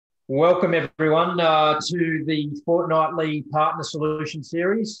Welcome everyone to the fortnightly partner solution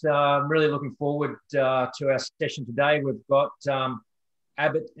series. I'm really looking forward to our session today. We've got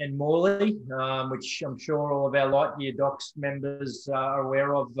Abbott and Mourly, which I'm sure all of our Lightyear Docs members are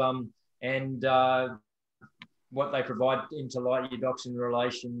aware of, and what they provide into Lightyear Docs in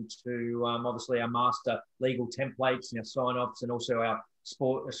relation to obviously our master legal templates, our sign-offs, and also our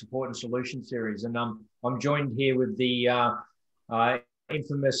support and solution series. And I'm joined here with the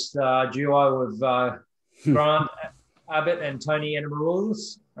infamous duo of Grant Abbott and Tony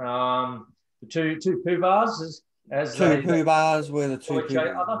Anamourlis, the two poobahs, as two poobahs were the two each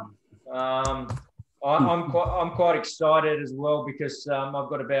other. I'm quite excited as well because I've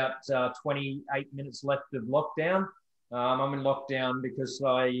got about 28 minutes left of lockdown. I'm in lockdown because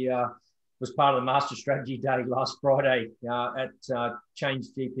I was part of the Master Strategy Day last Friday at Change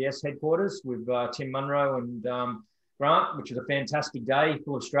GPS headquarters with Tim Munro and Grant, which was a fantastic day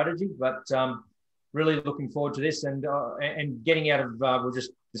full of strategy, but really looking forward to this and getting out of, we're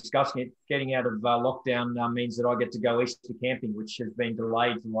just discussing it, getting out of lockdown means that I get to go Easter camping, which has been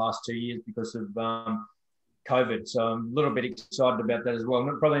delayed for the last 2 years because of COVID. So I'm a little bit excited about that as well.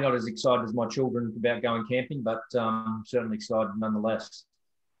 I'm probably not as excited as my children about going camping, but certainly excited nonetheless.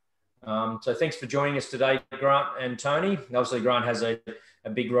 So thanks for joining us today, Grant and Tony. Obviously, Grant has a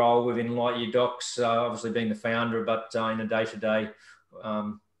big role within Lightyear Docs, obviously being the founder, but in a day-to-day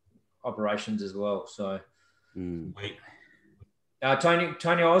operations as well. So, Tony, I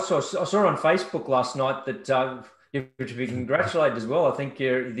saw on Facebook last night that you're to be congratulated as well. I think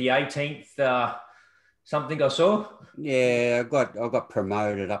you're the 18th something I saw. Yeah, I got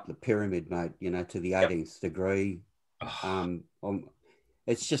promoted up the pyramid, mate. To the 18th degree.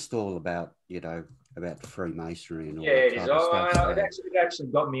 It's just all about about Freemasonry and all that it is. type of stuff. It actually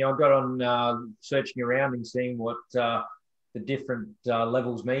got me. I got on searching around and seeing what the different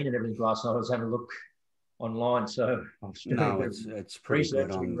levels mean and everything last night. I was having a look online, so I was doing it's pretty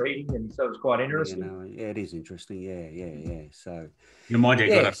good on reading, and so it was quite interesting. It is interesting. Yeah. So my dad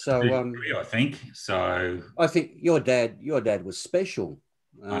got up to degree, I think. So I think your dad was special.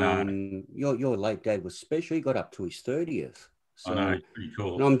 I know. Your late dad was special. He got up to his 30th. So, I know, it's pretty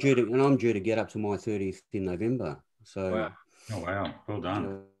cool. And I'm due to get up to my 30th in November. So, wow. Oh wow, well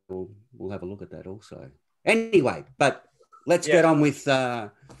done. We'll have a look at that also. Anyway, but let's get on with. So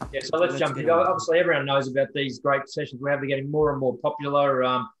let's jump in. Obviously, everyone knows about these great sessions. We're getting more and more popular.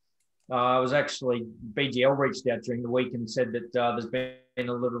 I was actually BGL reached out during the week and said that there's been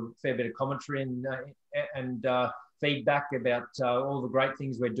a fair bit of commentary and feedback about all the great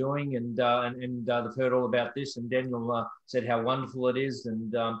things we're doing, and they've heard all about this. And Daniel said how wonderful it is,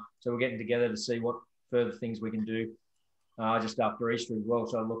 and so we're getting together to see what further things we can do just after Easter as well.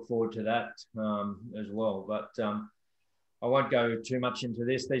 So I look forward to that as well. But I won't go too much into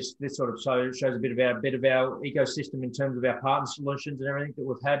this. This sort of shows a bit of our ecosystem in terms of our partner solutions and everything that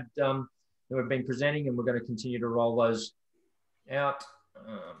we've had that we've been presenting, and we're going to continue to roll those out.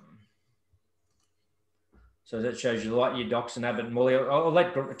 So that shows you Lightyear Docs and Abbott Mourly. I'll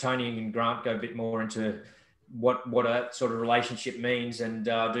let Tony and Grant go a bit more into what a sort of relationship means and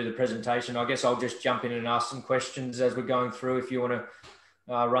do the presentation. I guess I'll just jump in and ask some questions as we're going through. If you want to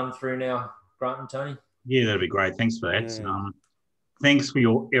run through now, Grant and Tony. Yeah, that'd be great. Thanks for that. Yeah. Thanks for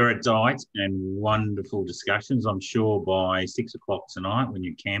your erudite and wonderful discussions. I'm sure by 6 o'clock tonight, when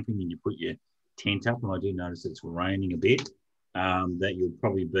you're camping and you put your tent up, and I do notice it's raining a bit, that you'll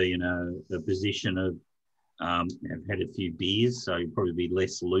probably be in a position of have had a few beers, so you'll probably be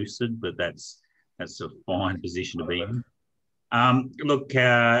less lucid, but that's a fine position to be in. Look,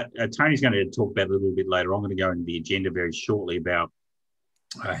 Tony's going to talk about it a little bit later. I'm going to go into the agenda very shortly about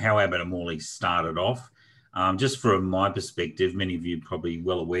how Abbott Mourly started off. Just from my perspective, many of you are probably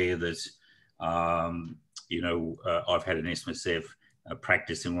well aware that, I've had an SMSF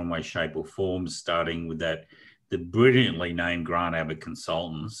practice in one way, shape or form, starting with the brilliantly named Grant Abbott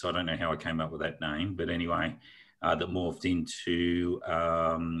Consultants. I don't know how I came up with that name, but anyway, that morphed into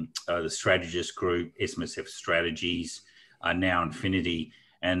the Strategist Group, SMSF Strategies, now Infinity.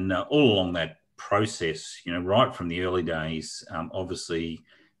 And all along that process, right from the early days, obviously,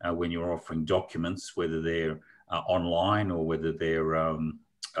 when you're offering documents, whether they're online or whether they're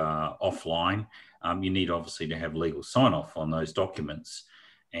offline, you need obviously to have legal sign-off on those documents.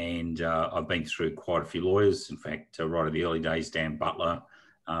 And I've been through quite a few lawyers. In fact, right at the early days, Dan Butler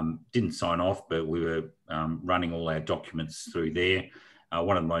didn't sign off, but we were running all our documents through there.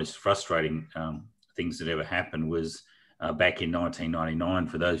 One of the most frustrating things that ever happened was back in 1999,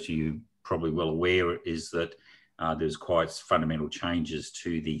 for those of you probably well aware, is that there's quite fundamental changes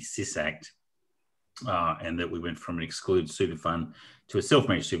to the SIS Act and that we went from an excluded super fund to a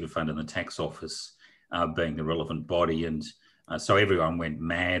self-managed super fund in the tax office being the relevant body. And so everyone went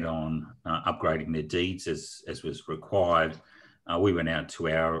mad on upgrading their deeds as was required. We went out to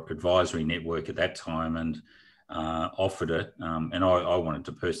our advisory network at that time and offered it. And I wanted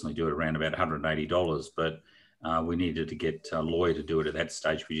to personally do it around about $180, but we needed to get a lawyer to do it at that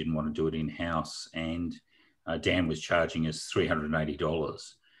stage. We didn't want to do it in-house. And Dan was charging us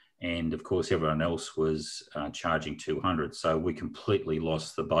 $380. And of course, everyone else was charging $200. So we completely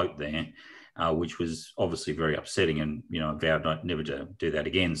lost the boat there, which was obviously very upsetting. And, you know, I vowed never to do that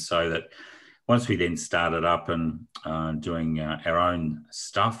again. So that once we then started up and doing our own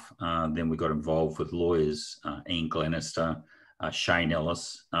stuff, then we got involved with lawyers, Ian Glenister, Shane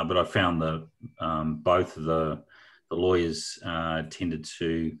Ellis. But I found that both of the lawyers tended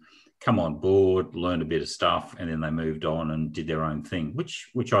to come on board, learn a bit of stuff, and then they moved on and did their own thing,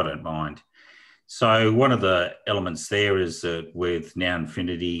 which I don't mind. So one of the elements there is that with Now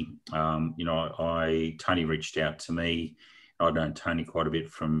Infinity, you know, Tony reached out to me. I'd known Tony quite a bit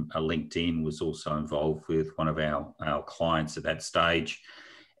from LinkedIn, was also involved with one of our clients at that stage.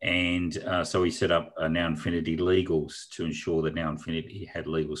 And so we set up Now Infinity Legals to ensure that Now Infinity had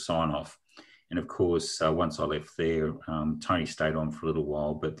legal sign-off. And of course, once I left there, Tony stayed on for a little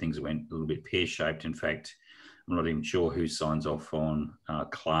while, but things went a little bit pear-shaped. In fact, I'm not even sure who signs off on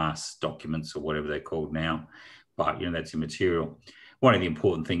class documents or whatever they're called now, but, you know, that's immaterial. One of the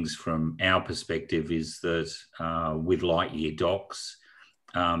important things from our perspective is that with Lightyear Docs,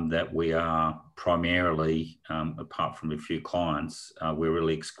 that we are primarily, apart from a few clients, we're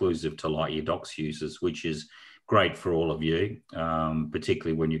really exclusive to Lightyear Docs users, which is great for all of you,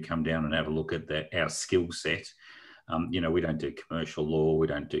 particularly when you come down and have a look at our skill set. You know, we don't do commercial law, we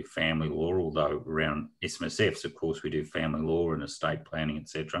don't do family law, although around SMSFs, of course, we do family law and estate planning,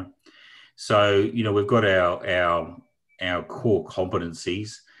 etc. So, you know, we've got our core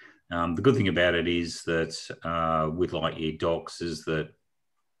competencies. The good thing about it is that with Lightyear Docs is that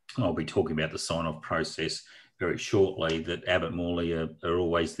I'll be talking about the sign-off process very shortly, that Abbott Mourly are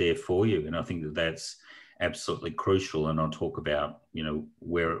always there for you. And I think that that's absolutely crucial. And I'll talk about, you know,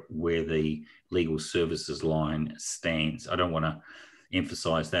 where the legal services line stands. I don't want to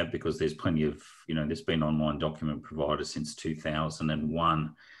emphasize that because there's plenty of, you know, there's been online document providers since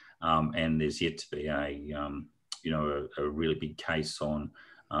 2001. And there's yet to be a really big case on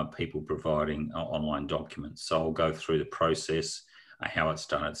people providing online documents. So I'll go through the process, how it's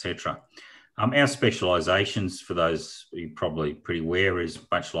done, etc. Our specialisations, for those you're probably pretty aware, is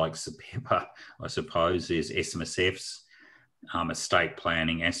much like SEPEPA, I suppose, is SMSFs, estate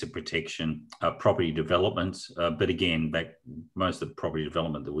planning, asset protection, property development. But again, most of the property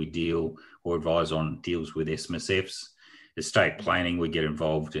development that we deal or advise on deals with SMSFs. Estate planning, we get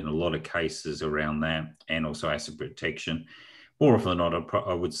involved in a lot of cases around that, and also asset protection. More often than not,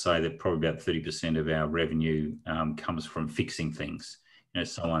 I would say that probably about 30% of our revenue comes from fixing things. You know,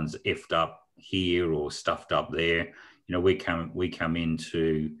 someone's effed up here or stuffed up there. You know, we come in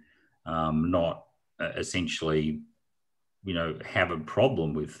to not essentially, you know, have a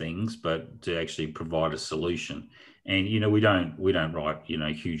problem with things, but to actually provide a solution. And, you know, we don't write, you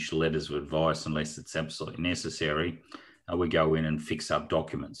know, huge letters of advice unless it's absolutely necessary. We go in and fix up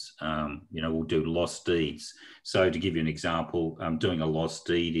documents. You know, we'll do lost deeds. So to give you an example, doing a lost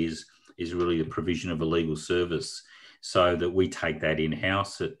deed is really the provision of a legal service, so that we take that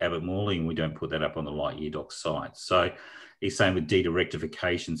in-house at Abbott Mourly and we don't put that up on the Lightyear Docs site. So the same with deed of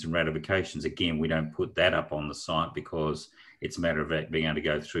rectifications and ratifications. Again, we don't put that up on the site because it's a matter of being able to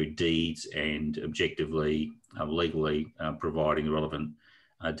go through deeds and objectively, legally providing the relevant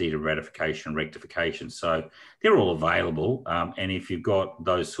deed of ratification and rectification. So they're all available. And if you've got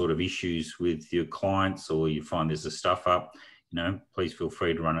those sort of issues with your clients or you find there's a stuff up, you know, please feel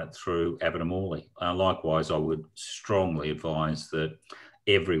free to run it through Abbott Mourly. Likewise, I would strongly advise that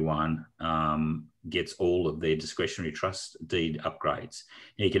everyone gets all of their discretionary trust deed upgrades.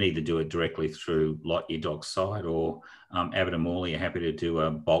 You can either do it directly through Lightyear Docs site, or Abbott Mourly are happy to do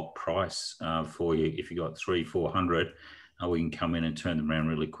a bulk price for you. If you've got 300-400, we can come in and turn them around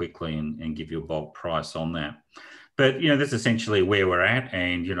really quickly and give you a bulk price on that. But, you know, that's essentially where we're at.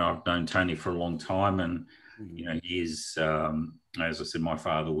 And, you know, I've known Tony for a long time, and you know, he is, as I said, my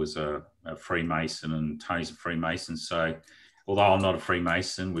father was a Freemason and Tony's a Freemason. So although I'm not a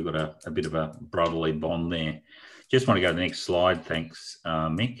Freemason, we've got a bit of a brotherly bond there. Just want to go to the next slide. Thanks,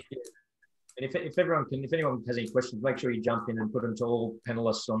 Mick. And if anyone has any questions, make sure you jump in and put them to all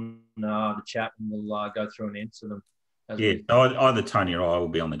panelists on the chat, and we'll go through and answer them. Yeah, either Tony or I will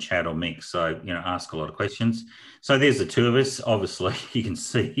be on the chat, or Mick. So, you know, ask a lot of questions. So there's the two of us. Obviously, you can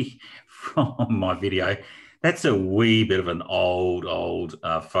see from my video. That's a wee bit of an old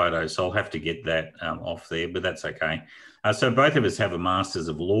photo, so I'll have to get that off there, but that's okay. So both of us have a Masters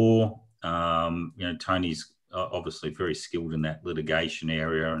of Law. Tony's obviously very skilled in that litigation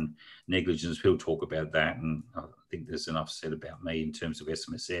area and negligence. He'll talk about that, and I think there's enough said about me in terms of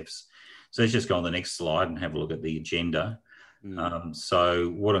SMSFs. So let's just go on the next slide and have a look at the agenda. So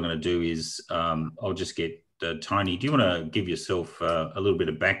what I'm going to do is I'll just get Tony. Do you want to give yourself a little bit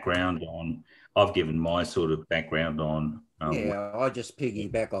of background on? I've given my sort of background on. I just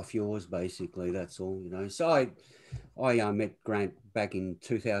piggyback off yours, basically. That's all, So I met Grant back in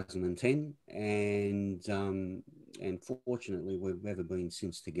 2010, and fortunately we've never been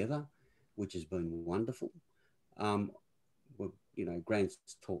since together, which has been wonderful. Grant's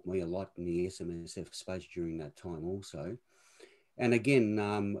taught me a lot in the SMSF space during that time also. And again,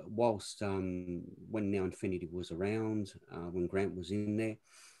 whilst when Now Infinity was around, when Grant was in there,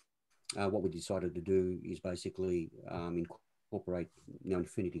 what we decided to do is basically incorporate Now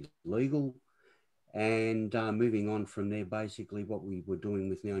Infinity Legal. And moving on from there, basically what we were doing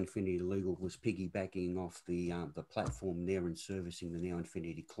with Now Infinity Legal was piggybacking off the platform there and servicing the Now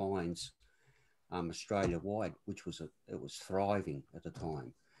Infinity clients Australia-wide, which was thriving at the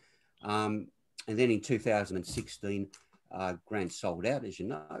time. And then in 2016, Grant sold out, as you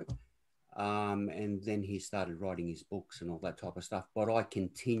know, and then he started writing his books and all that type of stuff. But I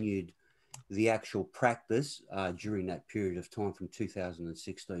continued the actual practice during that period of time from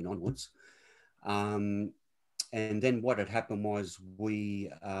 2016 onwards. And then what had happened was he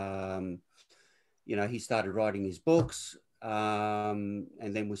started writing his books, and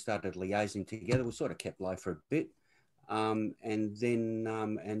then we started liaising together. We sort of kept low for a bit. And then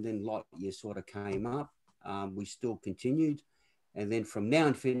light year sort of came up. We still continued. And then from Now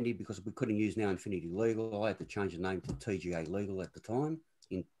Infinity, because we couldn't use Now Infinity Legal, I had to change the name to TGA Legal at the time,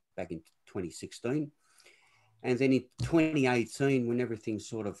 back in 2016. And then in 2018, when everything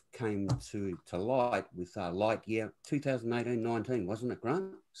sort of came to light with light year, 2018-19, wasn't it,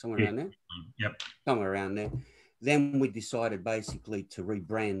 Grant? Somewhere around there? Yep. Somewhere around there. Then we decided basically to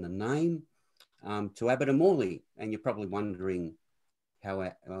rebrand the name to Abbott Mourly. And you're probably wondering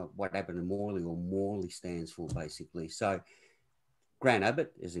what Abbott Mourly or Mourly stands for, basically. So Grant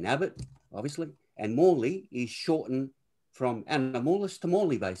Abbott is in Abbott, obviously, and Mourly is shortened from Anamourlis to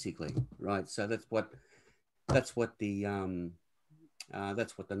Mourly, basically, right? So that's what the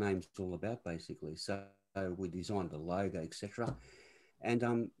name's all about, basically. So we designed the logo, etc. And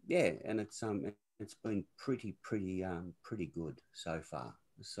and it's been pretty good so far.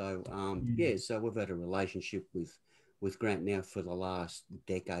 So so we've had a relationship with Grant now for the last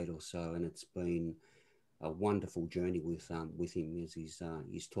decade or so, and it's been a wonderful journey with him, as he's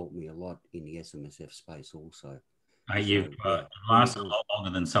taught me a lot in the SMSF space also. You've lasted a lot longer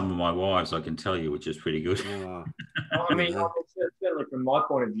than some of my wives, I can tell you, which is pretty good. I mean, certainly from my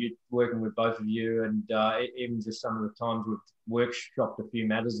point of view, working with both of you, and even just some of the times we've workshopped a few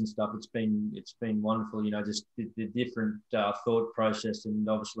matters and stuff, it's been wonderful. Just the different thought process, and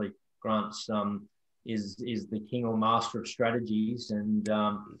obviously Grant's is the king or master of strategies, and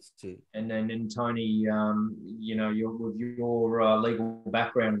then Tony, with your legal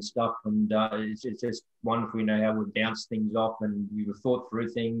background and stuff, and it's just wonderful, how we bounce things off, and we were thought through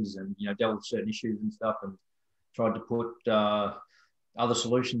things, and dealt with certain issues and stuff, and tried to put other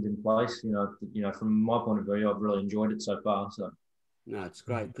solutions in place. From my point of view, I've really enjoyed it so far. So no, it's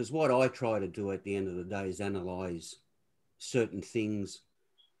great, because what I try to do at the end of the day is analyse certain things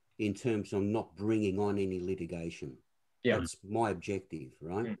in terms of not bringing on any litigation. Yeah. That's my objective,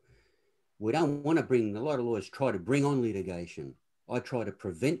 right? Yeah. We don't want to a lot of lawyers try to bring on litigation. I try to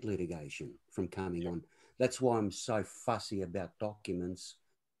prevent litigation from coming on. That's why I'm so fussy about documents,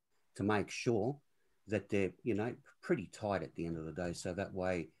 to make sure that they're, pretty tight at the end of the day. So that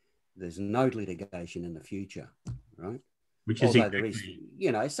way there's no litigation in the future, right? Which is there is,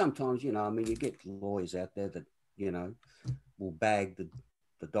 sometimes, you get lawyers out there that, will bag the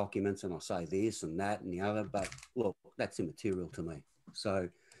documents, and I'll say this and that and the other, but look, that's immaterial to me. So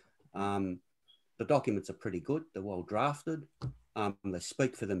the documents are pretty good. They're well drafted. They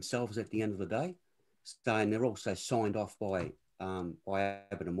speak for themselves at the end of the day. So, and they're also signed off by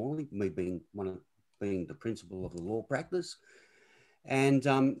Abbott Mourly, me being the principal of the law practice. And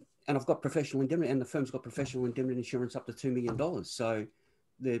I've got professional indemnity, and the firm's got professional indemnity insurance up to $2 million. So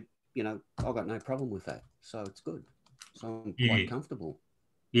I've got no problem with that. So it's good. So I'm quite comfortable.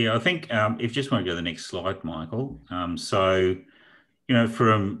 Yeah, I think if you just want to go to the next slide, Michael. From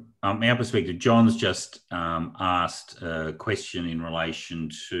our perspective, John's just asked a question in relation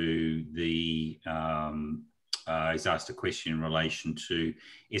to the he's asked a question in relation to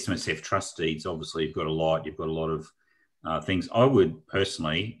SMSF trust deeds. Obviously, you've got a lot of things. I would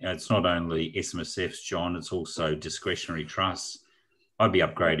personally, it's not only SMSFs, John, it's also discretionary trusts. I'd be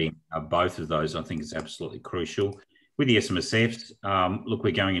upgrading both of those. I think it's absolutely crucial. With the SMSFs, look,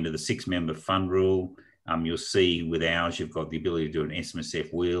 we're going into the 6-member fund rule. You'll see with ours, you've got the ability to do an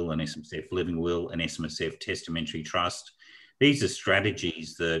SMSF will, an SMSF living will, an SMSF testamentary trust. These are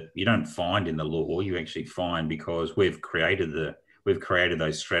strategies that you don't find in the law. You actually find because we've created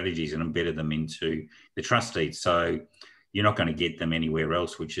those strategies and embedded them into the trust deed. So you're not going to get them anywhere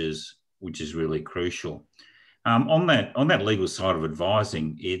else, which is really crucial. On that legal side of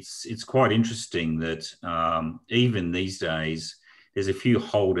advising, it's quite interesting that even these days there's a few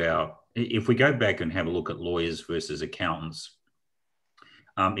holdout. If we go back and have a look at lawyers versus accountants,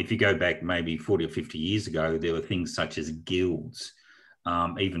 if you go back maybe 40 or 50 years ago, there were things such as guilds,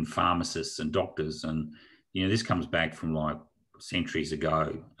 even pharmacists and doctors, and this comes back from like centuries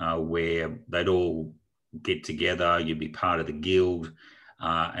ago, where they'd all get together. You'd be part of the guild.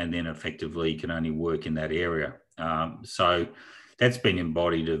 And then effectively you can only work in that area. So that's been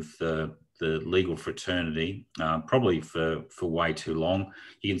embodied of the legal fraternity, probably for way too long.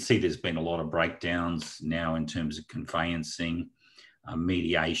 You can see there's been a lot of breakdowns now in terms of conveyancing,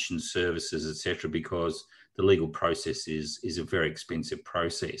 mediation services, etc., because the legal process is a very expensive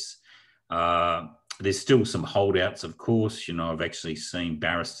process. There's still some holdouts, of course. I've actually seen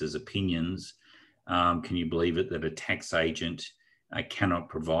barristers' opinions. Can you believe it, that a tax agent cannot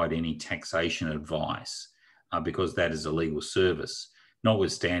provide any taxation advice because that is a legal service,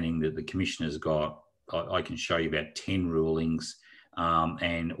 notwithstanding that the Commissioner's got, I can show you about 10 rulings,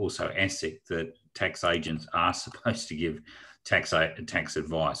 and also ASIC, that tax agents are supposed to give tax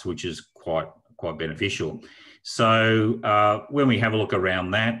advice, which is quite beneficial. So when we have a look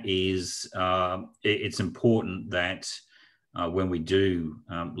around that, it's important that when we do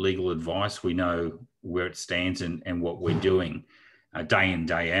legal advice, we know where it stands and what we're doing. Day in,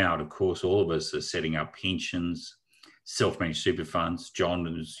 day out, of course, all of us are setting up pensions, self-managed super funds. John,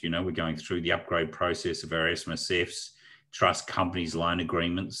 we're going through the upgrade process of our SMSFs, trust companies, loan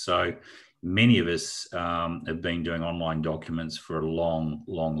agreements. So many of us have been doing online documents for a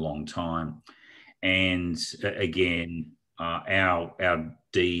long time. And again, our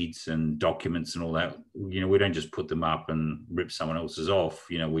deeds and documents and all that, we don't just put them up and rip someone else's off.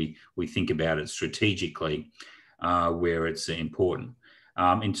 We think about it strategically, where it's important.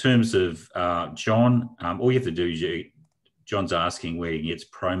 In terms of John, all you have to do is, John's asking where he gets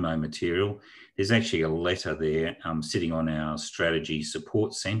promo material. There's actually a letter there sitting on our strategy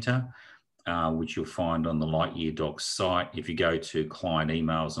support centre, which you'll find on the Lightyear Docs site. If you go to client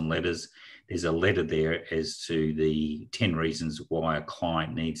emails and letters, there's a letter there as to the 10 reasons why a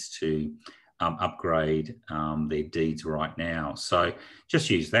client needs to upgrade their deeds right now. So just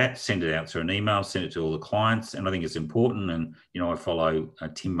use that, send it out through an email, send it to all the clients. And I think it's important, and I follow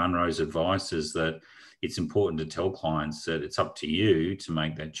Tim Munro's advice, is that it's important to tell clients that it's up to you to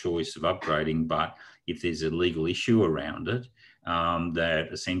make that choice of upgrading, but if there's a legal issue around it, that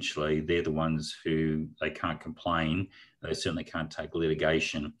essentially they're the ones who, they can't complain, they certainly can't take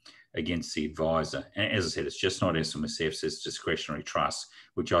litigation against the advisor. And as I said, it's just not SMSFs, it's discretionary trusts,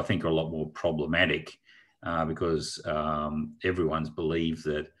 which I think are a lot more problematic because everyone's believed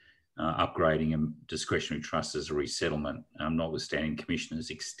that upgrading a discretionary trust as a resettlement, notwithstanding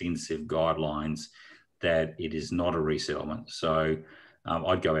Commissioner's extensive guidelines that it is not a resettlement. So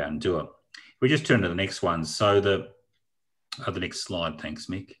I'd go out and do it. We just turn to the next one. So the next slide, thanks,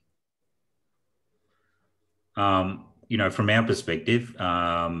 Mick. From our perspective,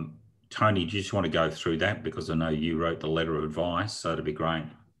 Tony, do you just want to go through that? Because I know you wrote the letter of advice, so it'd be great.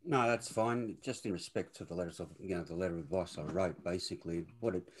 No, that's fine. Just in respect to the letters of, the letter of advice I wrote, basically,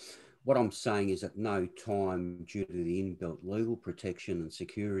 what I'm saying is at no time, due to the inbuilt legal protection and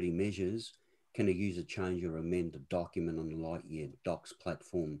security measures, can a user change or amend a document on the Lightyear Docs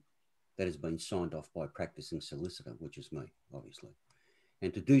platform that has been signed off by a practicing solicitor, which is me, obviously.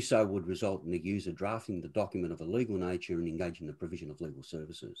 And to do so would result in the user drafting the document of a legal nature and engaging in the provision of legal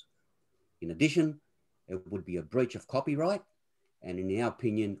services. In addition, it would be a breach of copyright, and in our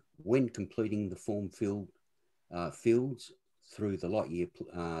opinion, when completing the form fields through the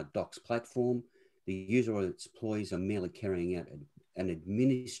Lightyear Docs platform, the user or its employees are merely carrying out an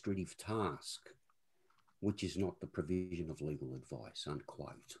administrative task, which is not the provision of legal advice,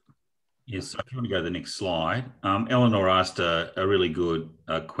 unquote. Yes, so if you want to go to the next slide. Eleanor asked a really good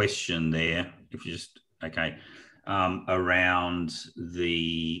question there, if you just, okay, around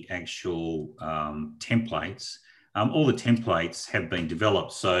the actual templates. all the templates have been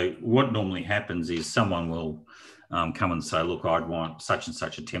developed. So what normally happens is someone will come and say, look, I'd want such and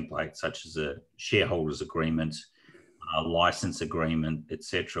such a template, such as a shareholders agreement, a license agreement,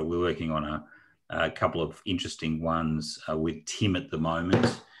 etc. We're working on a couple of interesting ones with Tim at the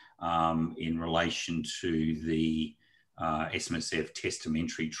moment in relation to the SMSF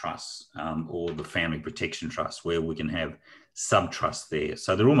testamentary trust or the family protection trust, where we can have sub-trusts there.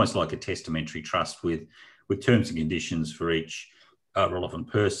 So they're almost like a testamentary trust with terms and conditions for each relevant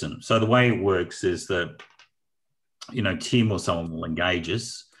person. So the way it works is that, you know, Tim or someone will engage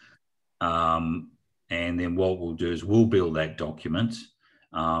us, and then what we'll do is we'll build that document,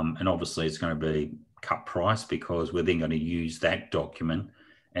 and obviously it's going to be cut price because we're then going to use that document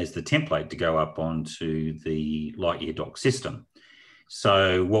as the template to go up onto the Lightyear Doc system.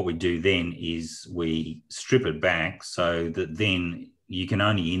 So what we do then is we strip it back so that then you can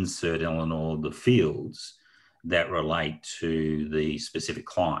only insert, Eleanor, the fields that relate to the specific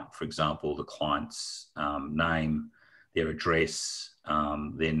client. For example, the client's name, their address,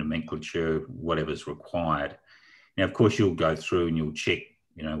 their nomenclature, whatever's required. Now, of course, you'll go through and you'll check,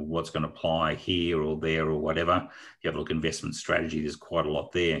 you know, what's going to apply here or there or whatever. If you have a look at investment strategy, there's quite a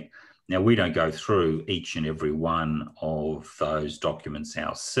lot there. Now, we don't go through each and every one of those documents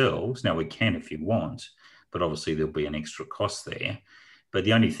ourselves. Now, we can if you want, but obviously there'll be an extra cost there. But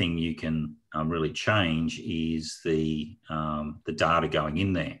the only thing you can really change is the data going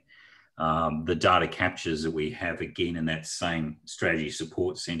in there. The data captures that we have, again, in that same strategy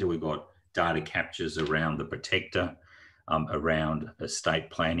support centre, we've got data captures around the protector, around estate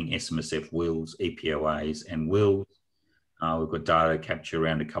planning, SMSF wills, EPOAs and wills. We've got data capture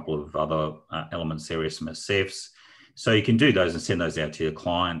around a couple of other elements there, SMSFs. So you can do those and send those out to your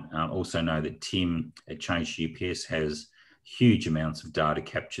client. Also know that Tim at Change UPS has huge amounts of data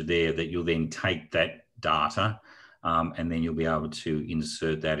capture there that you'll then take that data and then you'll be able to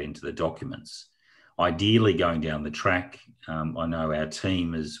insert that into the documents. Ideally, going down the track, I know our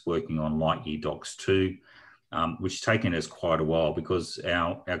team is working on Lightyear Docs 2, which has taken us quite a while because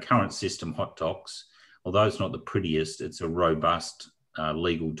our current system, Hot Docs, although it's not the prettiest, it's a robust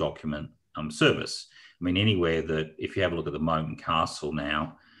legal document service. I mean, anywhere that, if you have a look at the Moat and Castle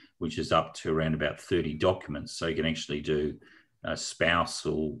now, which is up to around about 30 documents. So you can actually do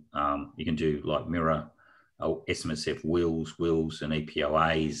spousal, you can do like mirror SMSF wills and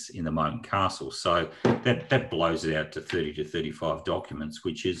EPOAs in the Moat and Castle. So that blows it out to 30 to 35 documents,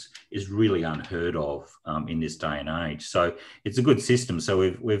 which is really unheard of in this day and age. So it's a good system.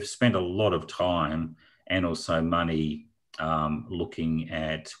 So we've spent a lot of time and also money looking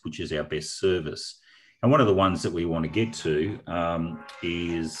at which is our best service. And one of the ones that we want to get to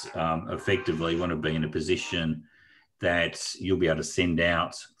is effectively want to be in a position that you'll be able to send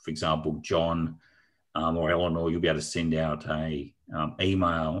out, for example, John or Eleanor, you'll be able to send out a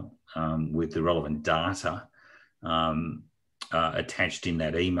email with the relevant data attached in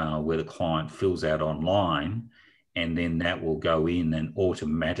that email where the client fills out online, and then that will go in and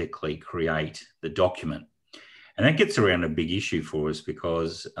automatically create the document. And that gets around a big issue for us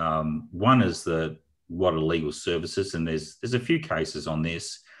because one is what are legal services, and there's a few cases on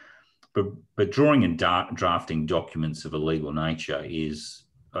this, but drawing and drafting documents of a legal nature is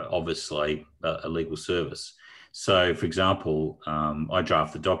obviously a legal service. So, for example, I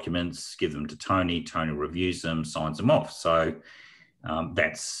draft the documents, give them to Tony. Tony reviews them, signs them off. So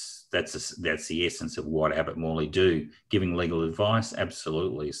that's the essence of what Abbott Mourly do. Giving legal advice,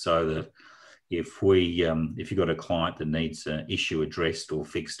 absolutely. So that if you've got a client that needs an issue addressed or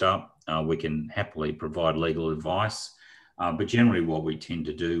fixed up, we can happily provide legal advice. But generally, what we tend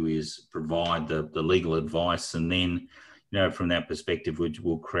to do is provide the legal advice, and then, you know, from that perspective,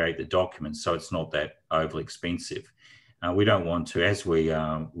 we'll create the documents, so it's not that overly expensive. We don't want to, as we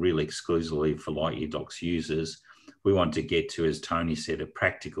are really exclusively for Lightyear Docs users, we want to get to, as Tony said, a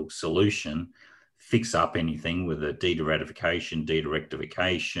practical solution, fix up anything with a deed of ratification, deed of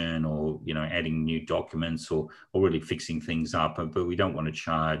rectification, or, you know, adding new documents or really fixing things up. But we don't want to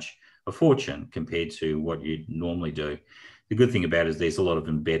charge a fortune compared to what you normally do. The good thing about it is there's a lot of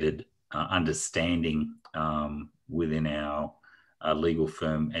embedded understanding within our legal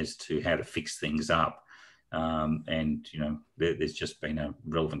firm as to how to fix things up. And, you know, there's just been a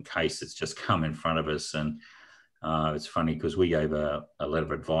relevant case that's just come in front of us. And it's funny because we gave a letter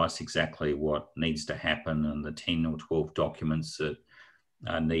of advice exactly what needs to happen and the 10 or 12 documents that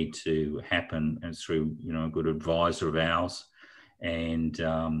need to happen, and through, you know, a good advisor of ours. And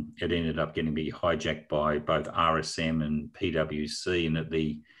it ended up getting hijacked by both RSM and PwC. And at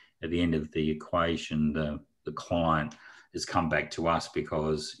the end of the equation, the client has come back to us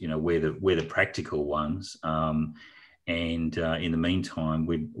because, you know, we're the practical ones. In the meantime,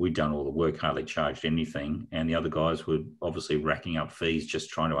 we'd done all the work, hardly charged anything. And the other guys were obviously racking up fees, just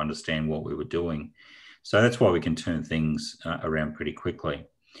trying to understand what we were doing. So that's why we can turn things around pretty quickly.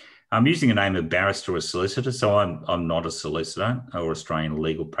 I'm using the name of barrister or solicitor. So I'm not a solicitor or Australian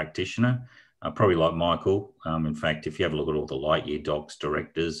legal practitioner, probably like Michael. In fact, if you have a look at all the Lightyear Docs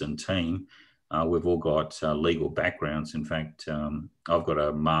directors and team, we've all got legal backgrounds. In fact, I've got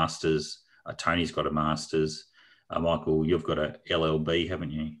a master's, Tony's got a master's. Michael, you've got a LLB,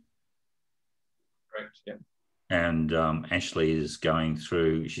 haven't you? Correct, yeah. And Ashley is going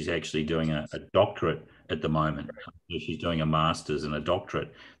through, she's actually doing a doctorate at the moment. She's doing a master's and a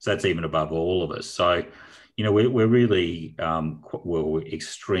doctorate. So that's even above all of us. So, you know, we're really, we're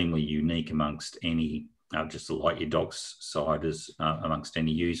extremely unique amongst any, just the Lightyear Docs side is amongst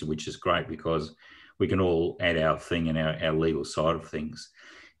any user, which is great because we can all add our thing and our legal side of things.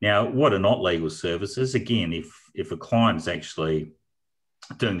 Now, what are not legal services? Again, if a client's actually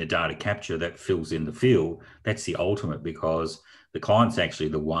doing the data capture that fills in the field, that's the ultimate because the client's actually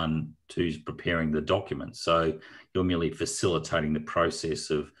the one who's preparing the document. So you're merely facilitating the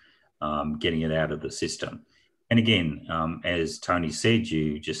process of getting it out of the system. And again, as Tony said,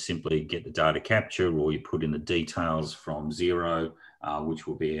 you just simply get the data capture or you put in the details from Xero, which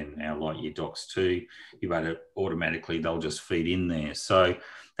will be in our Lightyear Docs too. You automatically, they'll just feed in there. So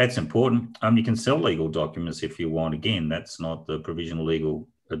that's important. You can sell legal documents if you want. Again, that's not the provisional legal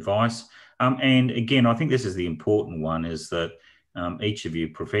advice. And again, I think this is the important one is that each of you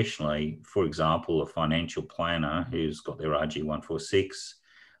professionally, for example, a financial planner who's got their RG 146,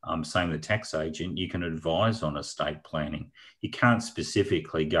 same with a tax agent, you can advise on estate planning. You can't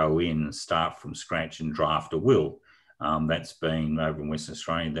specifically go in and start from scratch and draft a will. That's been over in Western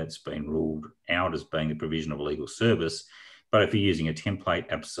Australia, that's been ruled out as being the provision of a legal service. But if you're using a template,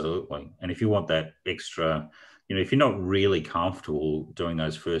 absolutely. And if you want that extra, you know, if you're not really comfortable doing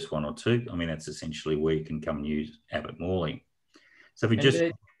those first one or two, I mean, that's essentially where you can come and use Abbott Mourly. So if you just...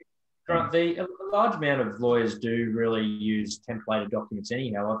 a large amount of lawyers do really use templated documents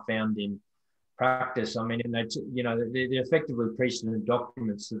anyhow, I've found in practice. I mean, and they're effectively precedent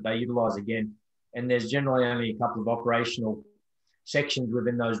documents that they utilise again. And there's generally only a couple of operational sections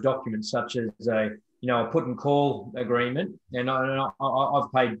within those documents, such as a put and call agreement. And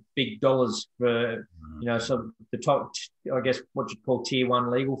I've paid big dollars for, so the top, I guess, what you'd call tier one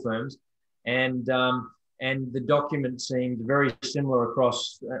legal firms. And the document seemed very similar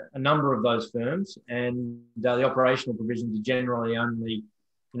across a number of those firms. And the operational provisions are generally only,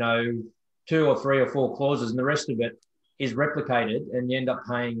 2 or 3 or 4 clauses, and the rest of it is replicated, and you end up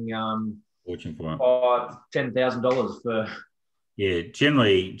paying $10,000 for. Yeah,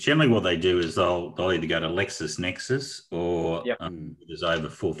 generally what they do is they'll either go to LexisNexis or there's over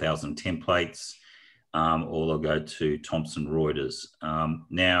 4,000 templates, or they'll go to Thomson Reuters.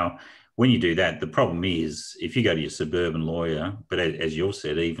 Now, when you do that, the problem is if you go to your suburban lawyer, but as you've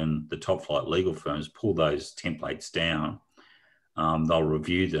said, even the top flight legal firms pull those templates down, they'll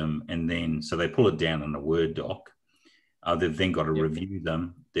review them, and then so they pull it down in a Word doc. They've then got to review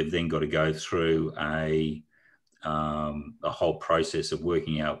them. They've then got to go through a whole process of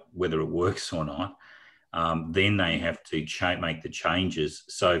working out whether it works or not. Then they have to make the changes.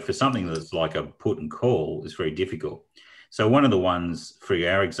 So for something that's like a put and call, it's very difficult. So one of the ones for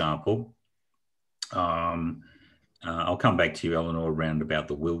our example, I'll come back to you, Eleanor, around about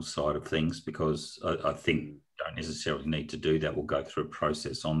the will side of things, because I think you don't necessarily need to do that. We'll go through a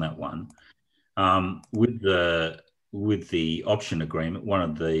process on that one. With the option agreement, one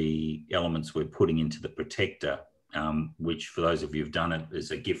of the elements we're putting into the protector, which for those of you who've done it,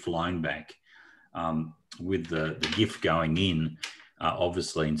 is a gift loan back. With the gift going in,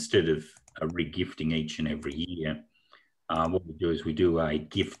 obviously, instead of regifting each and every year, what we do is we do a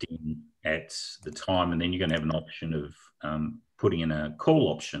gifting at the time, and then you're going to have an option of putting in a call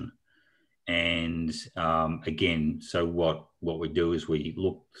option. And again, so what we do is we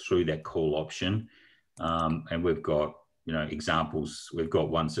look through that call option, and we've got examples. We've got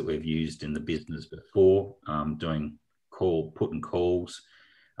ones that we've used in the business before, doing put and calls.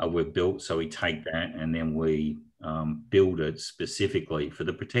 We've built, so we take that and then we build it specifically for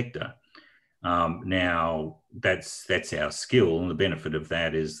the protector. Now that's our skill, and the benefit of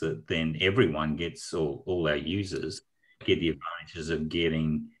that is that then everyone gets, all our users get the advantages of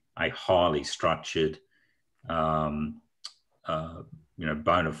getting a highly structured, bona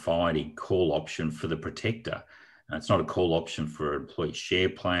fide call option for the protector. It's not a call option for employee share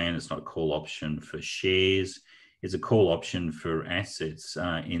plan. It's not a call option for shares. is a call option for assets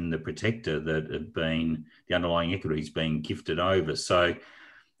in the protector that have been, the underlying equities being gifted over. So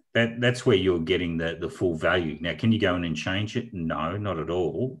that's where you're getting the full value. Now, can you go in and change it? No, not at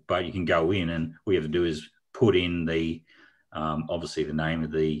all. But you can go in, and all you have to do is put in the, obviously the name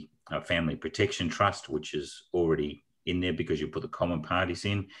of the Family Protection Trust, which is already in there because you put the common parties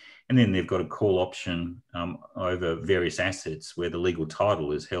in. And then they've got a call option over various assets where the legal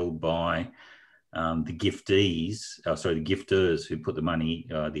title is held by the the gifters who put the money,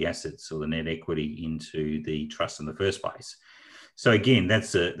 the assets or the net equity into the trust in the first place. So again,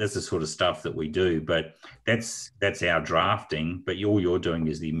 that's the sort of stuff that we do, but that's our drafting. But all you're doing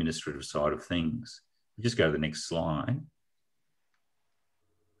is the administrative side of things. Just go to the next slide.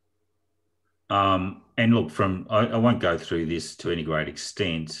 And look, I won't go through this to any great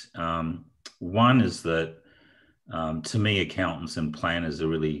extent. One is that to me, accountants and planners are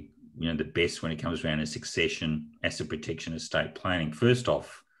really, the best when it comes around to succession, asset protection, estate planning. First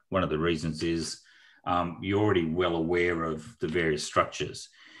off, one of the reasons is you're already well aware of the various structures.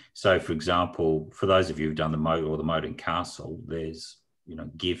 So, for example, for those of you who've done the moat or the moat and castle, there's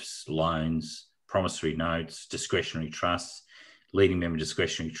gifts, loans, promissory notes, discretionary trusts, leading member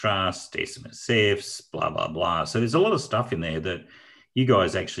discretionary trust, SMSFs, blah, blah, blah. So there's a lot of stuff in there that you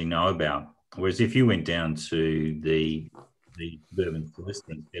guys actually know about. Whereas if you went down to the suburban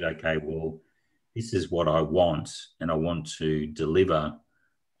solicitor and said, okay, well, this is what I want, and I want to deliver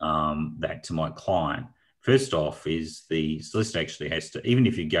that to my client. First off is the solicitor actually has to, even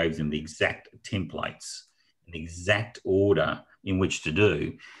if you gave them the exact templates, an exact order in which to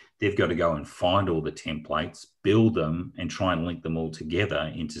do, they've got to go and find all the templates, build them, and try and link them all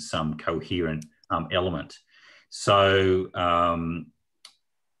together into some coherent element. So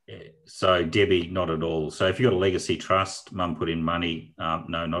Debbie, not at all. So if you've got a legacy trust, mum put in money,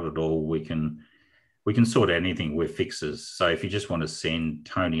 no, not at all. We can sort out anything. We're fixers. So if you just want to send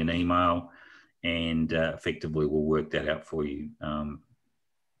Tony an email, and effectively we'll work that out for you.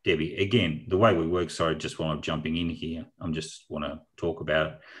 Debbie, again, the way we work, sorry, just while I'm jumping in here, I just want to talk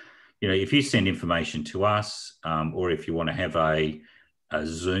about, if you send information to us, or if you want to have a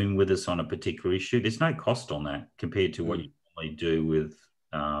Zoom with us on a particular issue, there's no cost on that compared to what you normally do with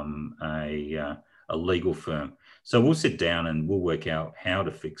a legal firm. So we'll sit down and we'll work out how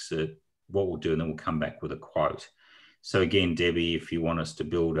to fix it, what we'll do, and then we'll come back with a quote. So again, Debbie, if you want us to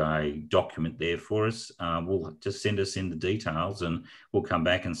build a document there for us, we'll just send us in the details and we'll come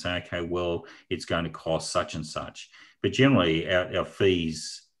back and say, okay, well, it's going to cost such and such. But generally our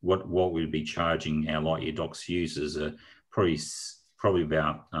fees, what we'd be charging our Light Year Docs users are probably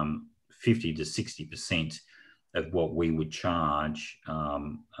about 50 to 60% of what we would charge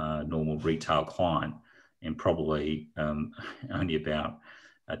a normal retail client, and probably only about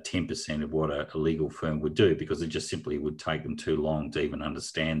 10% of what a legal firm would do, because it just simply would take them too long to even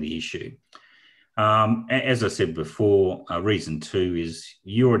understand the issue. As I said before, reason two is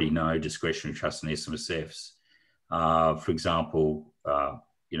you already know discretionary trusts and SMSFs. For example,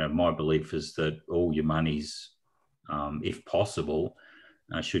 my belief is that all your monies, if possible,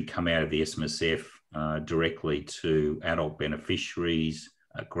 should come out of the SMSF directly to adult beneficiaries,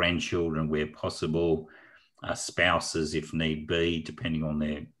 grandchildren where possible, spouses if need be, depending on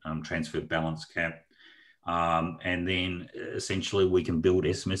their transfer balance cap. And then essentially we can build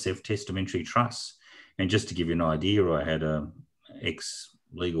SMSF testamentary trusts. And just to give you an idea, I had an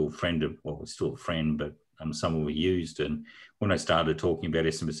ex-legal friend still a friend, but someone we used. And when I started talking about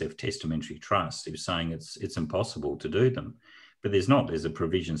SMSF testamentary trusts, he was saying it's impossible to do them. But there's not. There's a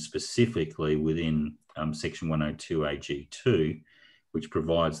provision specifically within Section 102 AG2, which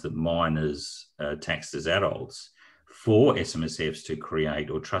provides that minors taxed as adults for SMSFs to create,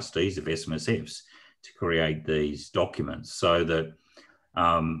 or trustees of SMSFs to create these documents, so that,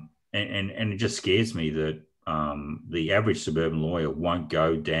 and it just scares me that the average suburban lawyer won't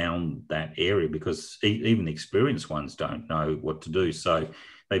go down that area, because even the experienced ones don't know what to do. So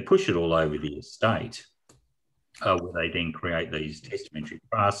they push it all over the estate, where they then create these testamentary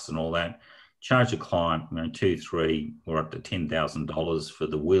trusts and all that, charge a client, $2,000, $3,000, or up to $10,000 for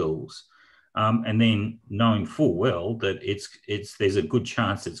the wills, and then knowing full well that there's a good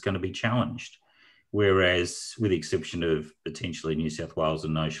chance it's going to be challenged. Whereas, with the exception of potentially New South Wales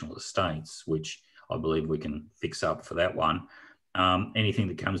and notional estates, which I believe we can fix up for that one, anything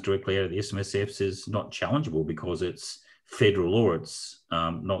that comes directly out of the SMSFs is not challengeable, because it's federal law. It's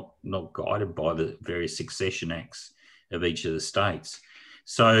not guided by the various succession acts of each of the states.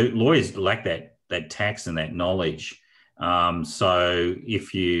 So lawyers lack that tax and that knowledge. So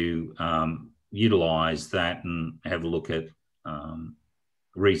if you utilise that and have a look at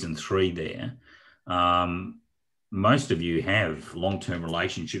reason 3 there, most of you have long-term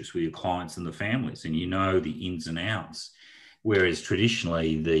relationships with your clients and the families, and you know the ins and outs. Whereas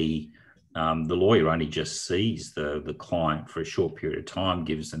traditionally, the lawyer only just sees the client for a short period of time,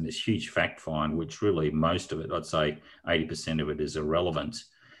 gives them this huge fact find, which really most of it, I'd say 80% of it, is irrelevant.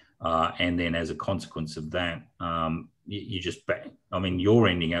 And then as a consequence of that, you just, I mean, you're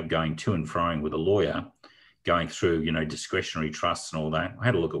ending up going to and froing with a lawyer, going through, discretionary trusts and all that. I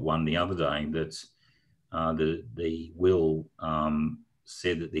had a look at one the other day that's the will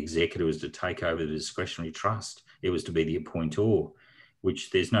said that the executor was to take over the discretionary trust. It was to be the appointor, which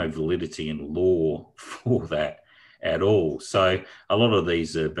there's no validity in law for that at all. So a lot of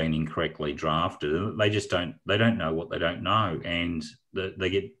these have been incorrectly drafted. They just don't know what they don't know, and they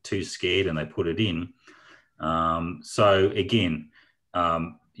get too scared and they put it in. So again,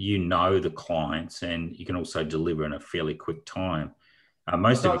 the clients, and you can also deliver in a fairly quick time.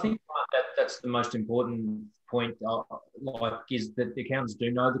 I think that's the most important point, is that the accountants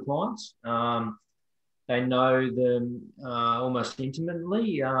do know the clients. They know them almost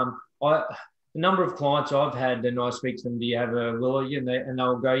intimately. The number of clients I've had, and I speak to them, do you have a will? And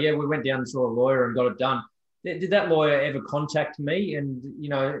they'll go, yeah, we went down and saw a lawyer and got it done. Did that lawyer ever contact me? And,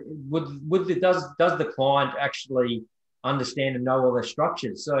 does the client actually understand and know all their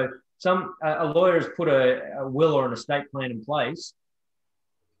structures? So a lawyer has put a will or an estate plan in place,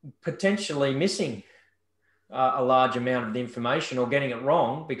 potentially missing a large amount of the information or getting it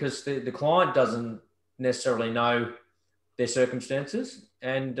wrong because the client doesn't necessarily know their circumstances,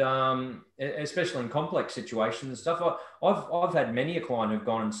 and especially in complex situations and stuff. I've had many a client who've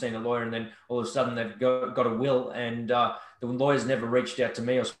gone and seen a lawyer, and then all of a sudden they've got a will, and the lawyer's never reached out to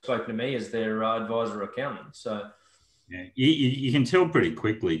me or spoken to me as their advisor or accountant. So yeah, you can tell pretty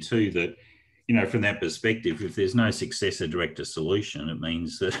quickly too that, from that perspective, if there's no successor director solution, it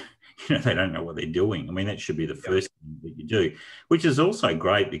means that they don't know what they're doing. I mean, that should be the first thing that you do, which is also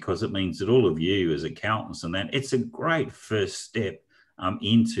great because it means that all of you as accountants and that, it's a great first step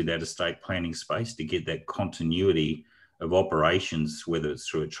into that estate planning space to get that continuity of operations, whether it's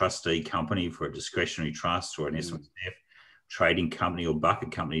through a trustee company for a discretionary trust or an SMSF trading company or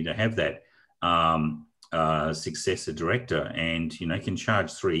bucket company, to have that successor director, and can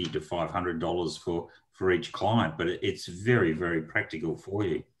charge $300 to $500 for each client, but it's very, very practical for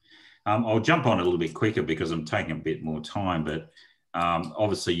you. I'll jump on a little bit quicker because I'm taking a bit more time, but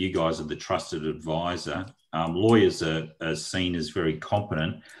obviously you guys are the trusted advisor. Lawyers are seen as very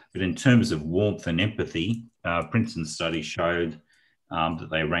competent, but in terms of warmth and empathy, Princeton study showed that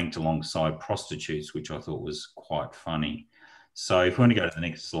they ranked alongside prostitutes, which I thought was quite funny. So if we want to go to the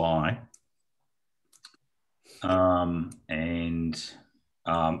next slide. Look,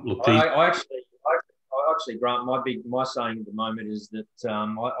 I actually, Grant, my saying at the moment is that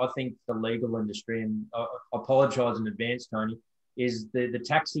I think the legal industry, and I apologise in advance, Tony, is the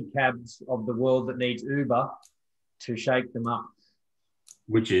taxi cabs of the world that needs Uber to shake them up.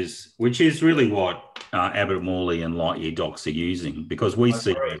 Which is really what Abbott Mourly and Lightyear Docs are using, because we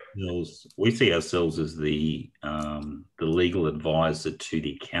see ourselves as the legal advisor to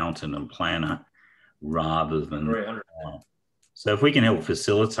the accountant and planner rather than. So if we can help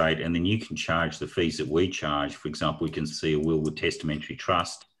facilitate, and then you can charge the fees that we charge. For example, we can see a will with testamentary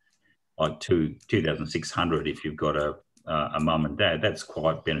trust, like $2,600 if you've got a mum and dad. That's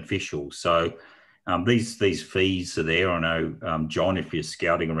quite beneficial. So these fees are there. I know, John, if you're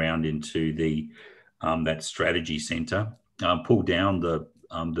scouting around into the that strategy centre, pull down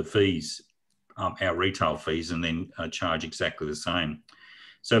the fees, our retail fees, and then charge exactly the same.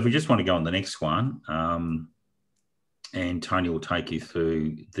 So if we just want to go on the next one, and Tony will take you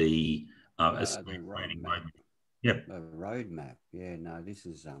through the roadmap. Yep. The roadmap. Yeah, no, this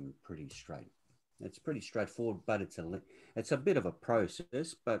is pretty straight. It's pretty straightforward, but it's a bit of a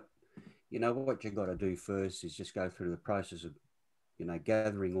process. But what you've got to do first is just go through the process of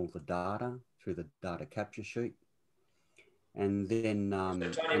gathering all the data through the data capture sheet, and then.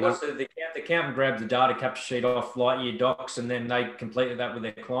 So Tony, what's the accountant grabs the data capture sheet off Lightyear Docs, and then they completed that with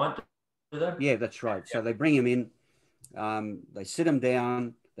their client? Do they? Yeah, that's right. So they bring them in. They sit them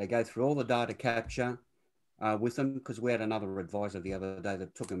down, they go through all the data capture with them, because we had another advisor the other day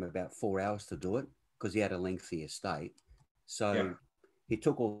that took him about 4 hours to do it because he had a lengthy estate. So he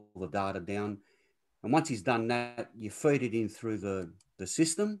took all the data down, and once he's done that, you feed it in through the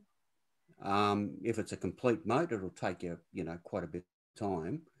system. If it's a complete mode, it'll take you, quite a bit of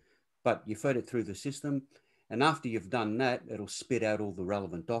time, but you feed it through the system. And after you've done that, it'll spit out all the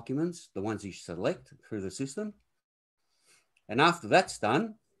relevant documents, the ones you select through the system. And after that's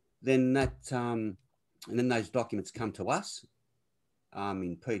done, then those documents come to us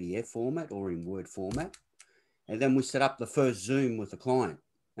in PDF format or in Word format, And then we set up the first Zoom with the client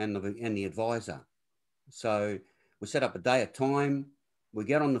and the advisor. So we set up a day, a time, we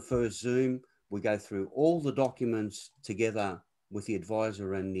get on the first Zoom, we go through all the documents together with the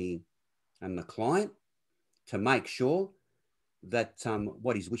advisor and the client to make sure that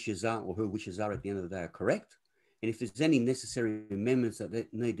what his wishes are, or her wishes are at the end of the day, are correct. And if there's any necessary amendments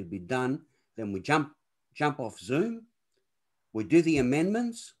that need to be done, then we jump off Zoom, we do the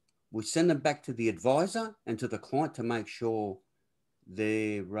amendments, we send them back to the advisor and to the client to make sure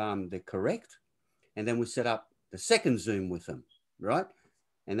they're correct. And then we set up the second Zoom with them, right?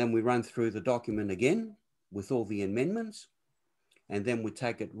 And then we run through the document again with all the amendments. And then we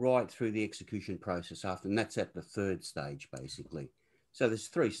take it right through the execution process after, and that's at the third stage, basically. So there's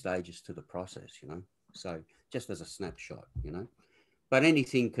 3 stages to the process, you know, so just as a snapshot, you know, but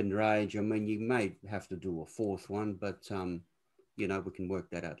anything can range. I mean, you may have to do a 4th one, but, you know, we can work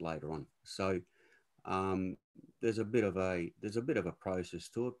that out later on. So there's a bit of a process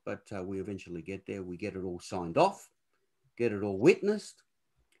to it, but we eventually get there. We get it all signed off, get it all witnessed,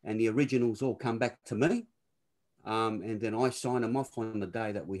 and the originals all come back to me. And then I sign them off on the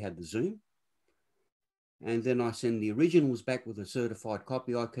day that we had the Zoom. And then I send the originals back with a certified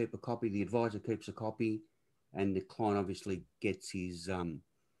copy. I keep a copy, the advisor keeps a copy, and the client obviously gets his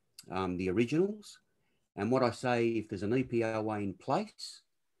the originals. And what I say, if there's an EPOA in place,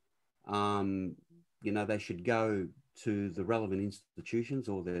 you know, they should go to the relevant institutions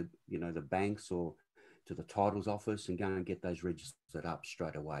or the banks or to the titles office and go and get those registered up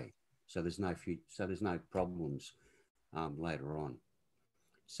straight away. So there's no problems later on.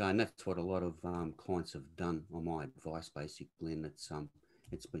 So, and that's what a lot of clients have done on my advice, basically, and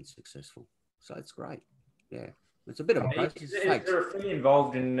it's been successful. So it's great. Yeah, it's a bit of a process. Is there a fee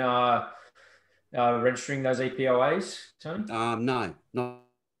involved in registering those EPOAs, Tony? No, not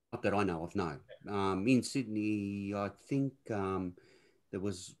that I know of. No. In Sydney, I think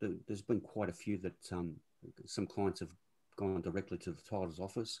there's been quite a few that some clients have gone directly to the titles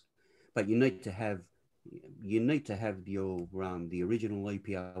office. But you need to have your the original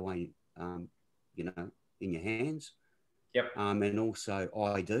EPOA, you know, in your hands. Yep. And also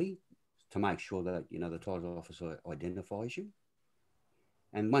ID to make sure that, you know, the title officer identifies you.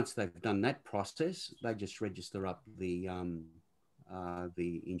 And once they've done that process, they just register up the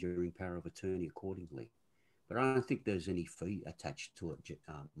enduring power of attorney accordingly. But I don't think there's any fee attached to it,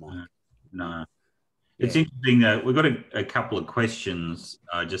 Mike. No. It's interesting that we've got a couple of questions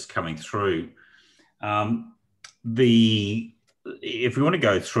just coming through. If we want to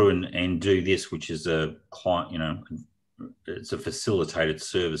go through and do this, which is a client, you know, it's a facilitated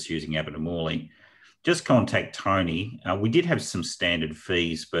service using Abbott Mourly, just contact Tony. We did have some standard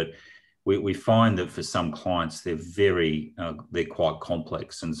fees, but we find that for some clients, they're quite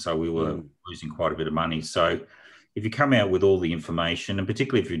complex. And so we were losing quite a bit of money. So if you come out with all the information, and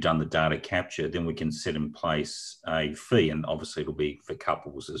particularly if you've done the data capture, then we can set in place a fee, and obviously it'll be for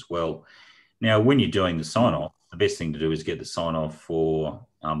couples as well. Now, when you're doing the sign-off, the best thing to do is get the sign-off for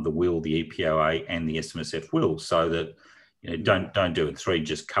the will, the EPOA, and the SMSF will, so that, you know, don't do it 3,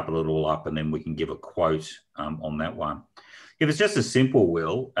 just couple it all up, and then we can give a quote on that one. If it's just a simple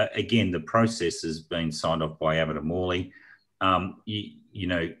will, again, the process has been signed off by Abbott Mourly. You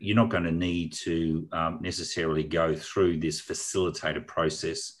know, you're not going to need to necessarily go through this facilitated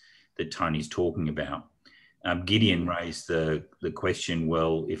process that Tony's talking about. Gideon raised the question,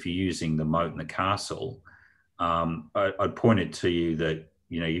 well, if you're using the moat and the castle, I'd point it to you that,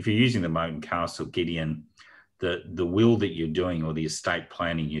 you know, if you're using the moat and castle, Gideon, the will that you're doing or the estate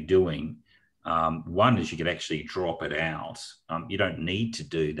planning you're doing, one is you could actually drop it out. You don't need to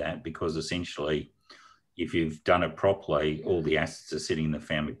do that because essentially, if you've done it properly, all the assets are sitting in the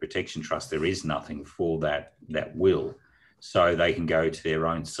Family Protection Trust. There is nothing for that will. So they can go to their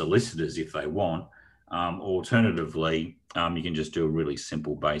own solicitors if they want. Alternatively, you can just do a really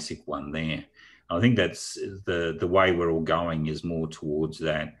simple basic one there. I think that's the way we're all going, is more towards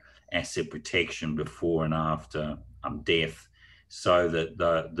that asset protection before and after death, so that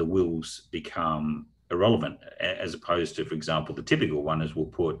the wills become irrelevant, as opposed to, for example, the typical one is we'll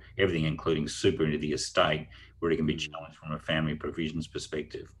put everything, including super, into the estate, where it can be challenged from a family provisions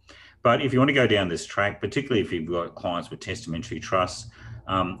perspective. But if you want to go down this track, particularly if you've got clients with testamentary trusts,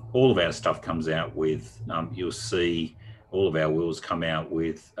 all of our stuff comes out with, you'll see all of our wills come out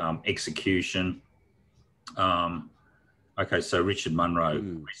with execution. Okay, so Richard Munro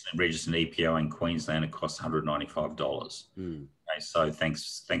recently registered an EPO in Queensland. It costs $195. Okay, so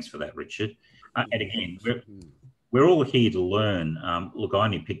thanks for that, Richard. And again, we're all here to learn. Look, I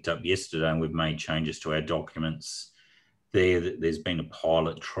only picked up yesterday, and we've made changes to our documents there's been a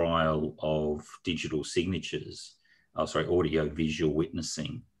pilot trial of digital signatures, audio visual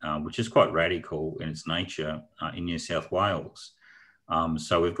witnessing, which is quite radical in its nature in New South Wales.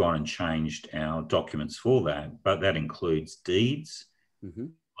 So we've gone and changed our documents for that, but that includes deeds,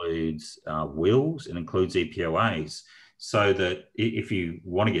 includes wills, and includes EPOAs. So that if you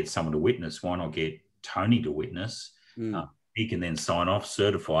want to get someone to witness, why not get Tony to witness? He can then sign off,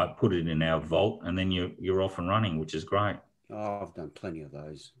 certify it, put it in our vault, and then you're off and running, which is great. Oh, I've done plenty of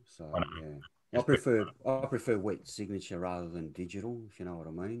those. So yeah, I prefer wet signature rather than digital, if you know what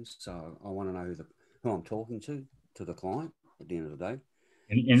I mean. So I want to know who I'm talking to the client at the end of the day.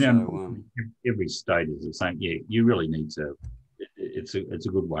 And every state is the same. Yeah, you really need to. It's a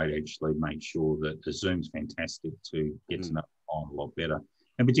good way to actually make sure that the Zoom's fantastic to get to know the client a lot better.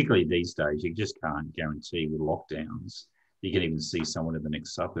 And particularly these days, you just can't guarantee with lockdowns. You can even see someone in the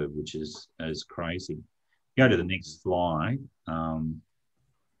next suburb, which is crazy. Go to the next slide,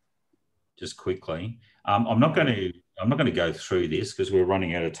 just quickly. I'm not going to go through this because we're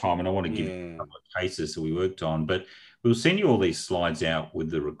running out of time, and I want to give you a couple of cases that we worked on. But we'll send you all these slides out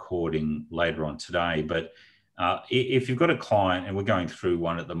with the recording later on today. But if you've got a client, and we're going through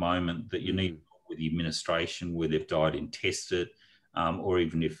one at the moment that you need with the administration, where they've died intestate, or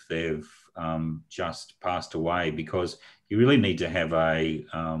even if they've just passed away, because you really need to have a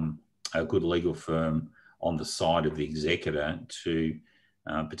good legal firm on the side of the executor to,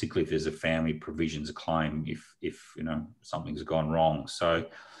 particularly if there's a family provisions claim, if something's gone wrong. So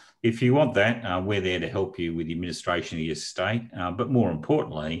if you want that, we're there to help you with the administration of your estate, but more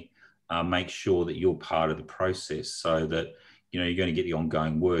importantly, make sure that you're part of the process so that you're going to get the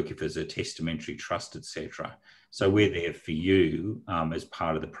ongoing work if there's a testamentary trust, etc. So we're there for you as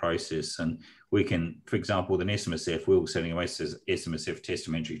part of the process. And we can, for example, with an SMSF will setting away says SMSF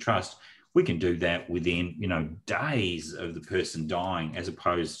testamentary trust, we can do that within, days of the person dying, as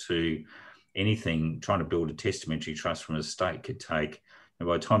opposed to anything trying to build a testamentary trust from a state could take. And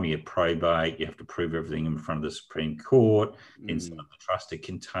by the time you get probate, you have to prove everything in front of the Supreme Court. Inside the trust, it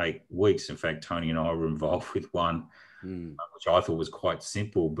can take weeks. In fact, Tony and I were involved with one, which I thought was quite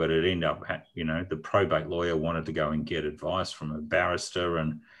simple, but it ended up, the probate lawyer wanted to go and get advice from a barrister,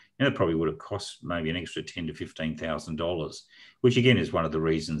 and it probably would have cost maybe an extra $10,000 to $15,000, which again is one of the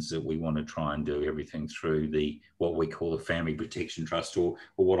reasons that we want to try and do everything through what we call the family protection trust, or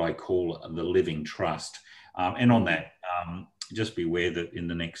what I call the living trust. And on that, just be aware that in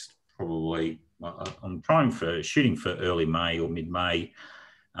the next probably, I'm shooting for early May or mid-May,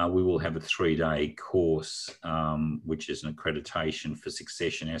 we will have a 3-day course, which is an accreditation for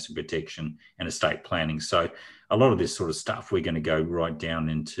succession, asset protection, and estate planning. So a lot of this sort of stuff, we're going to go right down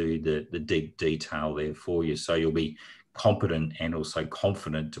into the deep detail there for you. So you'll be competent and also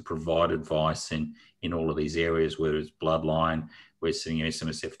confident to provide advice in all of these areas, whether it's bloodline, we're setting an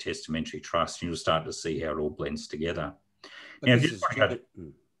SMSF testamentary trust, and you'll start to see how it all blends together. Now,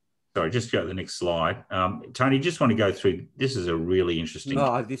 just go to the next slide. Tony, just want to go through, this is a really interesting...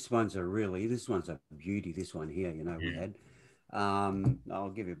 No, this one's a beauty, this one here, we had.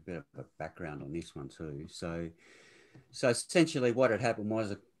 I'll give you a bit of a background on this one too. So essentially what had happened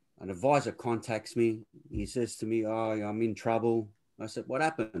was an advisor contacts me. He says to me, I'm in trouble. I said, what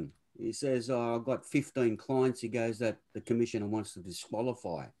happened? He says, I've got 15 clients. He goes that the commissioner wants to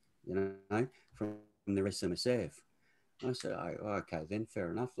disqualify, from their SMSF. I said, okay, then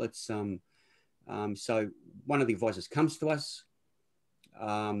fair enough. Let's, so one of the advisors comes to us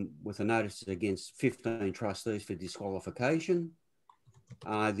with a notice against 15 trustees for disqualification.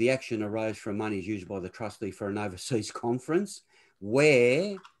 The action arose from monies used by the trustee for an overseas conference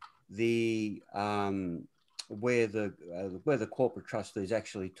where the corporate trustees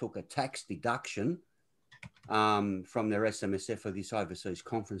actually took a tax deduction from their SMSF for this overseas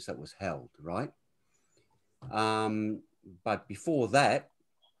conference that was held, right? But before that,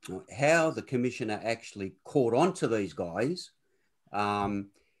 how the commissioner actually caught on to these guys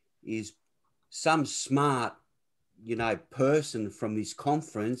is some smart, person from this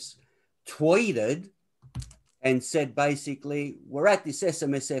conference tweeted and said, basically, we're at this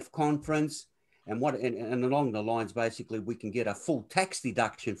SMSF conference and along the lines, basically, we can get a full tax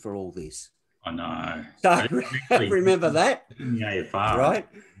deduction for all this. I know. So remember that? Yeah, far. Right?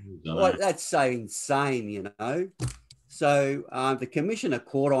 Well, that's so insane, So the commissioner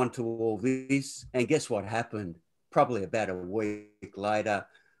caught on to all this, and guess what happened? Probably about a week later,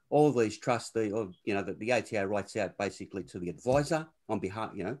 all these trustees, the ATO writes out basically to the advisor on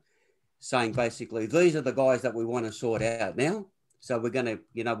behalf, saying basically, these are the guys that we want to sort out now. So we're going to,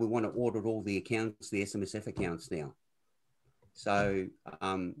 we want to audit all the accounts, the SMSF accounts now. So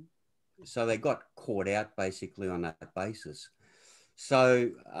So they got caught out basically on that basis. So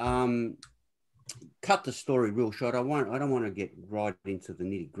cut the story real short. I don't want to get right into the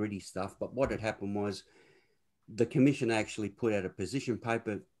nitty gritty stuff, but what had happened was the commission actually put out a position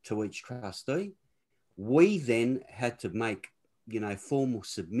paper to each trustee. We then had to make, formal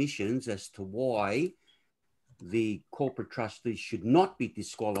submissions as to why the corporate trustees should not be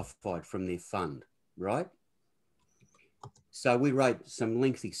disqualified from their fund, right? So we wrote some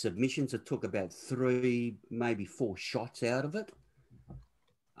lengthy submissions. It took about 3, maybe 4 shots out of it.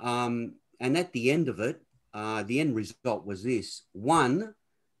 And at the end of it, the end result was this. One,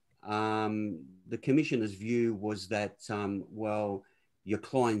 the commissioner's view was that, well, your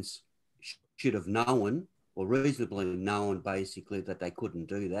clients should have known or reasonably known basically that they couldn't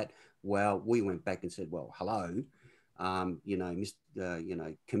do that. Well, we went back and said, well, hello,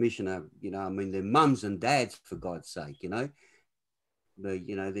 Commissioner, I mean, they're mums and dads, for God's sake,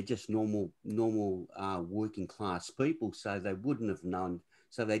 they're just normal working class people. So they wouldn't have known,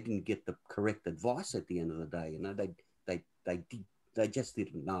 so they didn't get the correct advice at the end of the day. They just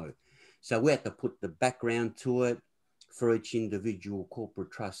didn't know. So we had to put the background to it for each individual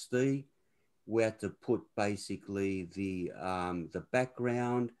corporate trustee. We had to put basically the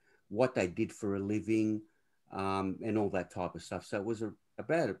background, what they did for a living, and all that type of stuff. So it was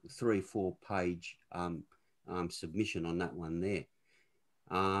about a 3-4 page submission on that one there.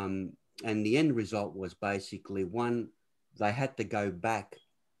 And the end result was basically, one, they had to go back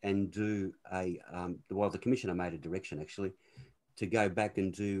and do the commissioner made a direction actually to go back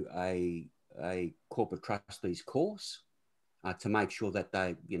and do a corporate trustees course to make sure that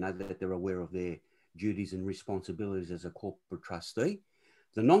they, that they're aware of their duties and responsibilities as a corporate trustee.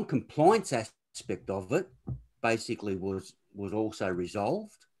 The non-compliance aspect of it basically was also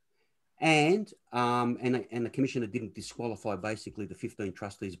resolved, and the commissioner didn't disqualify basically the 15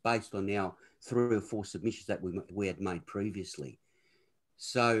 trustees based on our 3 or 4 submissions that we had made previously.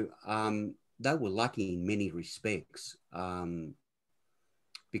 So they were lucky in many respects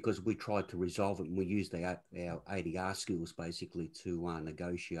because we tried to resolve it and we used our ADR skills basically to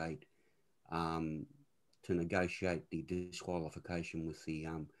negotiate the disqualification with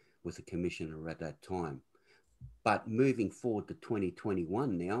the commissioner at that time. But moving forward to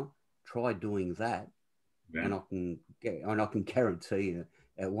 2021 now, try doing that, yeah. and I can guarantee you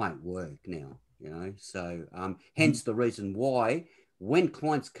it won't work now. So hence the reason why when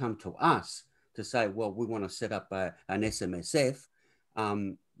clients come to us to say, well, we want to set up an SMSF,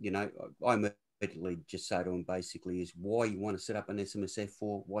 I immediately just say to them basically is why you want to set up an SMSF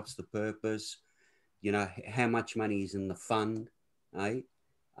for, what's the purpose, how much money is in the fund, eh?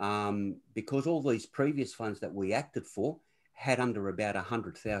 Because all these previous funds that we acted for had under about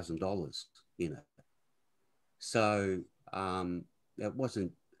 $100,000 in it. So it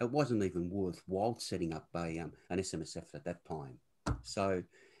wasn't even worthwhile setting up an SMSF at that time. So,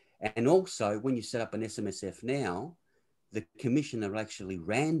 and also when you set up an SMSF now, the commissioner actually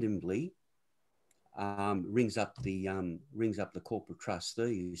randomly rings up the corporate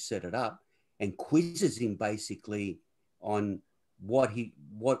trustee who set it up and quizzes him basically on what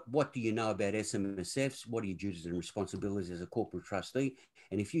do you know about SMSFs? What are your duties and responsibilities as a corporate trustee?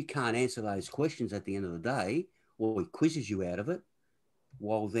 And if you can't answer those questions at the end of the day, or he quizzes you out of it,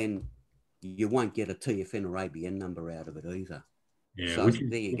 well, then you won't get a TFN or ABN number out of it either. Yeah, so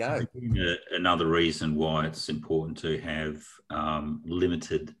there you go. Another reason why it's important to have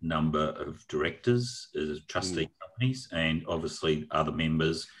limited number of directors as trustee companies, and obviously other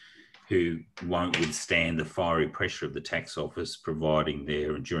members who won't withstand the fiery pressure of the tax office providing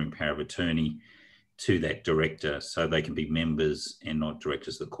their enduring power of attorney to that director, so they can be members and not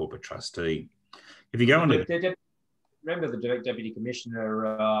directors of the corporate trustee. If you go on to... Remember the Deputy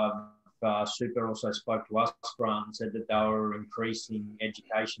Commissioner Super also spoke to us, Grant, and said that they were increasing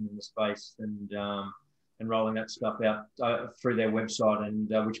education in the space and rolling that stuff out through their website, and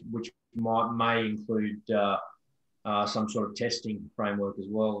which may include some sort of testing framework as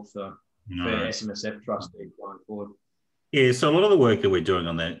well for SMSF trustees going forward. Yeah, so a lot of the work that we're doing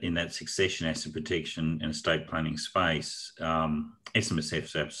on that in that succession asset protection and estate planning space,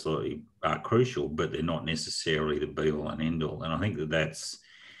 SMSFs absolutely are crucial, but they're not necessarily the be all and end all. And I think that's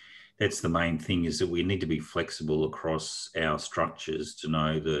the main thing, is that we need to be flexible across our structures to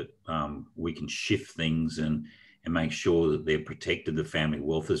know that we can shift things and make sure that they're protected. The family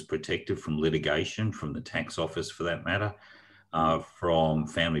wealth is protected from litigation, from the tax office for that matter, from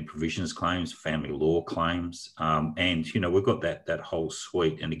family provisions claims, family law claims. And, we've got that whole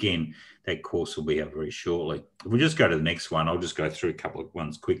suite. And again, that course will be out very shortly. If we just go to the next one, I'll just go through a couple of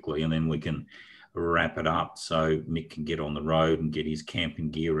ones quickly and then we can wrap it up so Mick can get on the road and get his camping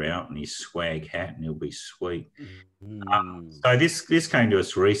gear out and his swag hat, and he'll be sweet. So this came to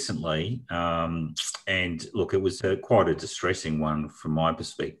us recently, and look, it was quite a distressing one from my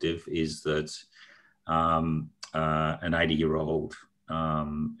perspective. Is that an 80-year-old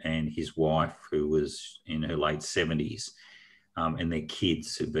and his wife, who was in her late 70s, and their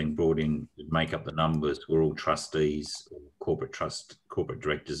kids who've been brought in to make up the numbers, were all trustees, corporate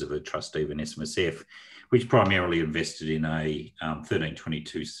directors of a trustee of an SMSF, which primarily invested in a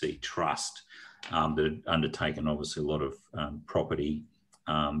 1322C trust that had undertaken obviously a lot of property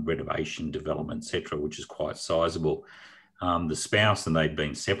renovation, development, etc., which is quite sizable. The spouse, and they'd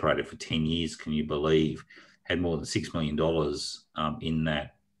been separated for 10 years, can you believe, had more than $6 million in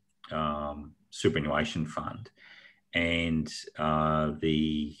that superannuation fund. And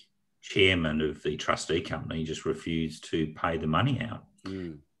the chairman of the trustee company just refused to pay the money out.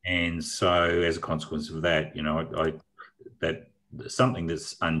 And so as a consequence of that, you know, that something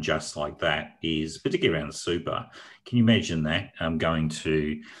that's unjust like that is, particularly around the super, can you imagine that going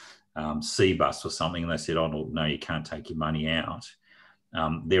to CBUS or something, and they said, oh, no, you can't take your money out.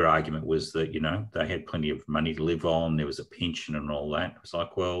 Their argument was that, you know, they had plenty of money to live on, there was a pension and all that. It was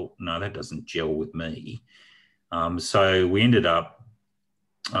like, well, no, that doesn't gel with me. So we ended up,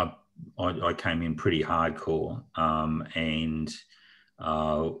 I came in pretty hardcore, and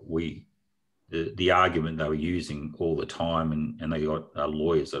the argument they were using all the time, and they got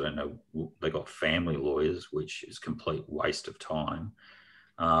lawyers, I don't know, they got family lawyers, which is complete waste of time.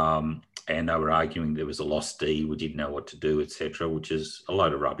 And they were arguing there was a lost deed, we didn't know what to do, etc., which is a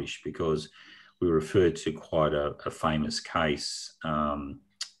load of rubbish, because we referred to quite a famous case, Irving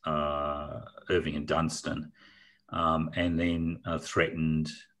and Dunstan, and then threatened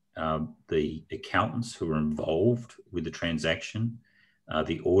the accountants who were involved with the transaction,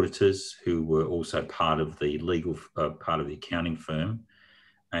 the auditors who were also part of the legal part of the accounting firm,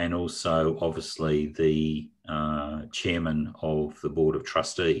 and also obviously the chairman of the board of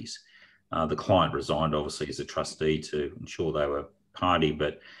trustees. The client resigned obviously as a trustee to ensure they were party,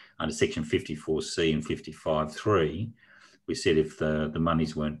 but under section 54C and 55.3, we said if the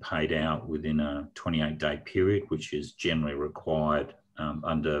monies weren't paid out within a 28-day period, which is generally required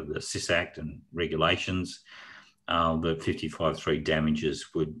under the SIS Act and regulations, the 55.3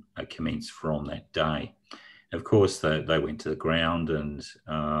 damages would commence from that day. Of course, they went to the ground, and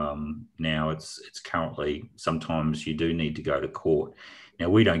now it's currently, sometimes you do need to go to court. Now,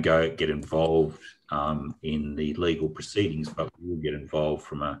 we don't get involved in the legal proceedings, but we will get involved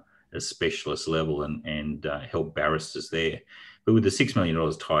from a specialist level and help barristers there. But with the $6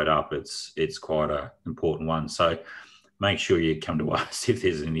 million tied up, it's quite an important one. So make sure you come to us if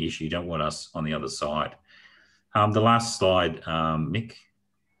there's an issue. You don't want us on the other side. The last slide, Mick.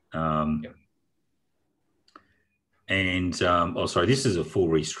 Yep. And, this is a full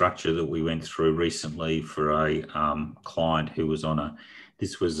restructure that we went through recently for a client who was on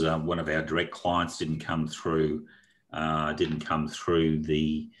this was one of our direct clients, didn't come through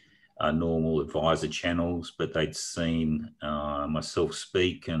the normal advisor channels, but they'd seen myself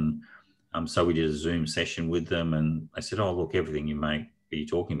speak, and so we did a Zoom session with them, and they said, oh, look, everything you're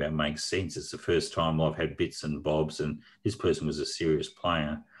talking about makes sense. It's the first time I've had bits and bobs, and this person was a serious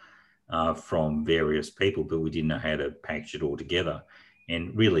player from various people, but we didn't know how to package it all together.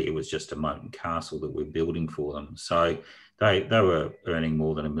 And really, it was just a moat and castle that we're building for them. So they were earning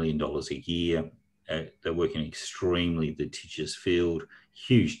more than $1 million a year. They're working extremely litigious field,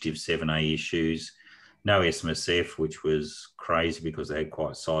 huge Div 7A issues, no SMSF, which was crazy because they had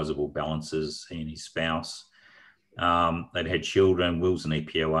quite sizable balances, he and his spouse. They'd had children, wills and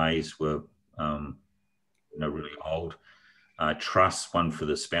EPOAs were really old. Trusts, one for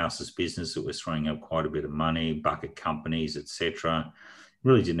the spouse's business that was throwing up quite a bit of money, bucket companies, etc.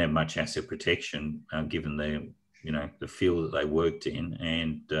 Really didn't have much asset protection given the field that they worked in,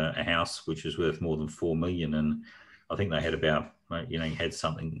 and a house which was worth more than $4 million. And I think they had about, he had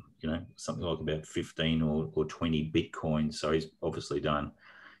something like about 15 or 20 Bitcoins. So he's obviously done,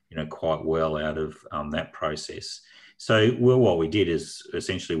 quite well out of that process. So, what we did is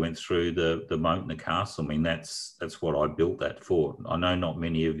essentially went through the moat and the castle. I mean, that's what I built that for. I know not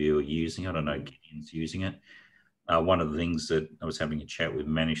many of you are using it. I know Ken's using it. One of the things that I was having a chat with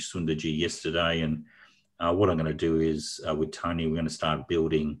Manish Sundarji yesterday, and what I'm going to do is with Tony, we're going to start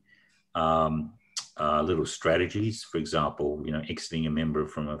building little strategies. For example, exiting a member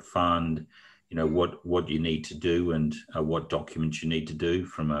from a fund, what you need to do and what documents you need to do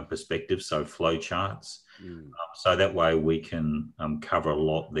from a perspective. So flow charts. So that way we can cover a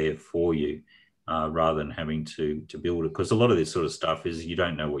lot there for you. rather than having to build it. Because a lot of this sort of stuff is you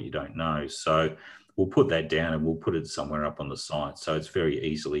don't know what you don't know. So we'll put that down and we'll put it somewhere up on the site. So it's very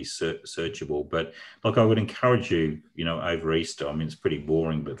easily searchable. But like, I would encourage you, you know, over Easter, I mean, it's pretty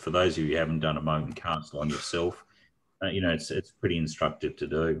boring, but for those of you who haven't done a moat and castle on yourself, you know, it's pretty instructive to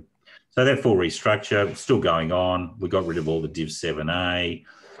do. So that full restructure still going on. We got rid of all the Div 7A,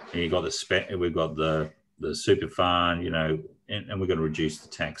 and you got we've got the super fund, you know, and we're going to reduce the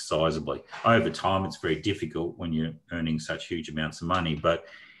tax sizably. Over time, it's very difficult when you're earning such huge amounts of money, but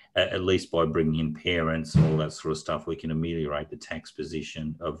at least by bringing in parents and all that sort of stuff, we can ameliorate the tax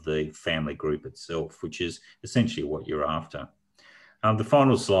position of the family group itself, which is essentially what you're after. The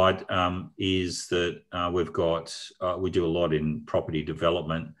final slide is that we do a lot in property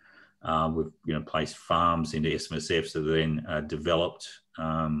development. We've, you know, placed farms into SMSFs that are then developed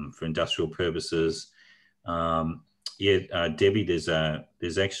for industrial purposes. Debbie,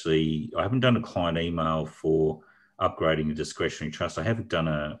 there's actually, I haven't done a client email for upgrading a discretionary trust. I haven't done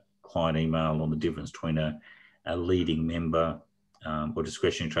a client email on the difference between a leading member or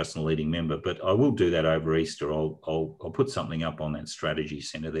discretionary trust and a leading member, but I will do that over Easter. I'll put something up on that strategy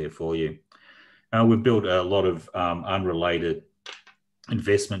centre there for you. We've built a lot of unrelated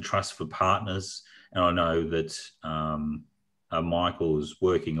investment trusts for partners, and I know that Michael is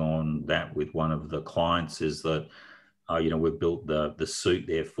working on that with one of the clients. Is that you know, we've built the suite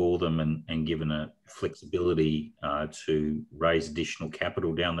there for them and given a flexibility to raise additional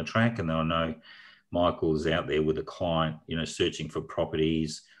capital down the track. And then I know Michael's out there with a client, you know, searching for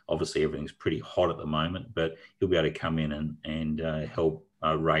properties. Obviously, everything's pretty hot at the moment, but he'll be able to come in and help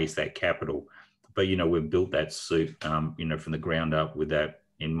raise that capital. But, you know, we've built that suite, you know, from the ground up with that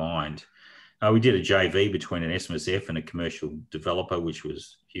in mind. We did a JV between an SMSF and a commercial developer, which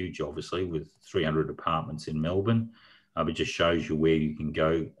was huge, obviously, with 300 apartments in Melbourne. It just shows you where you can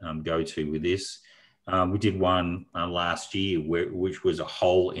go to with this. We did one last year which was a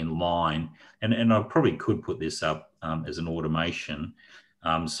hole in line, and I probably could put this up as an automation.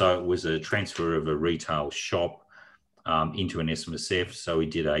 So it was a transfer of a retail shop into an SMSF. So we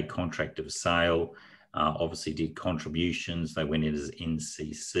did a contract of sale, obviously did contributions. They went in as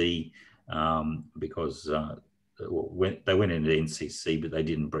NCC because they went into NCC, but they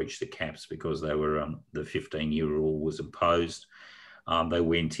didn't breach the caps because they were the 15-year rule was imposed. They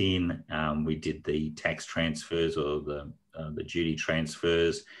went in. We did the tax transfers or the duty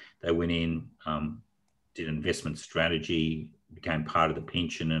transfers. They went in, did an investment strategy, became part of the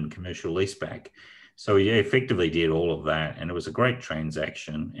pension and commercial leaseback. So we effectively did all of that, and it was a great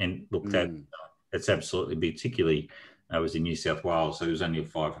transaction. And look, that's absolutely, particularly it was in New South Wales, so it was only a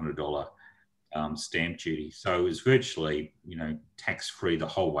 $500 stamp duty. So it was virtually, you know, tax-free the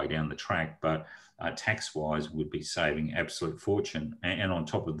whole way down the track, but tax-wise would be saving absolute fortune. And on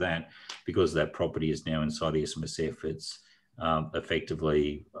top of that, because that property is now inside the SMSF, it's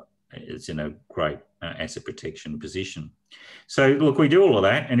effectively, it's in a great asset protection position. So look, we do all of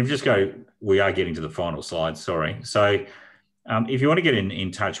that. And if you just go, we are getting to the final slide, sorry. So if you want to get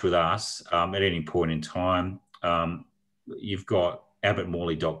in touch with us at any point in time, you've got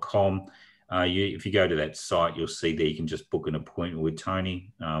abbottmourly.com. If you go to that site, you'll see there you can just book an appointment with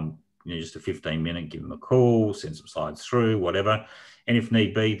Tony, you know, just a 15-minute, give him a call, send some slides through, whatever. And if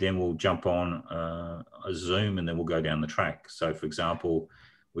need be, then we'll jump on a Zoom and then we'll go down the track. So, for example,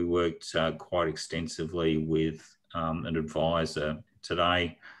 we worked quite extensively with an advisor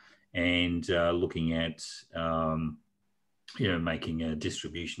today and looking at, you know, making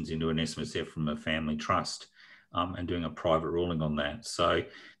distributions into an SMSF from a family trust. And doing a private ruling on that. So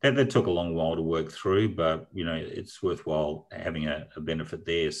that took a long while to work through, but, you know, it's worthwhile having a benefit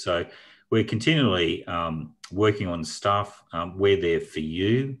there. So we're continually working on stuff. We're there for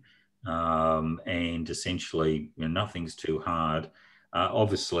you. And essentially, you know, nothing's too hard.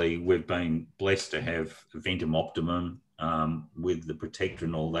 Obviously, we've been blessed to have Ventum Optimum with the protector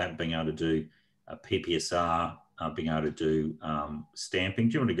and all that, being able to do PPSR, being able to do stamping.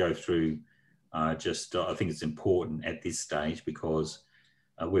 Do you want to go through I think it's important at this stage because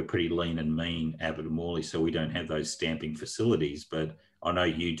we're pretty lean and mean, Abbott Mourly, so we don't have those stamping facilities, but I know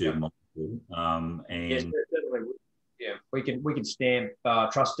you do, Michael. Yes, certainly. Yeah, we can stamp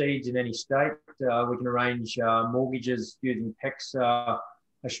trust deeds in any state. We can arrange mortgages using PEX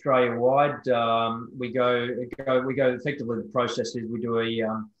Australia-wide. We go effectively. The process is we do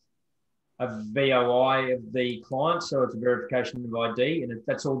a VOI of the client, so it's a verification of ID, and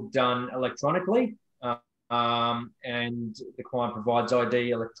that's all done electronically. And the client provides ID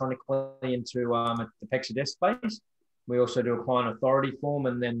electronically into the PEXA desk space. We also do a client authority form,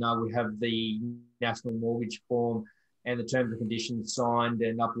 and then we have the national mortgage form and the terms and conditions signed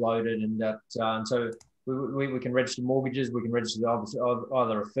and uploaded, and that. And so we can register mortgages. We can register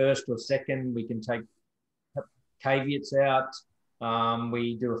either a first or second. We can take caveats out.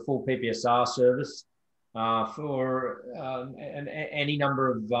 We do a full PPSR service for any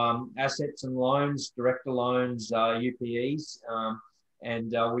number of assets and loans, director loans, UPEs,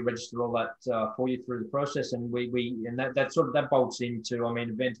 and we register all that for you through the process. And that bolts into, I mean,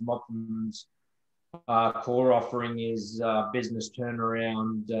 Aventum Optimum's core offering is business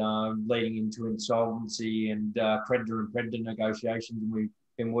turnaround, leading into insolvency and creditor negotiations. And we've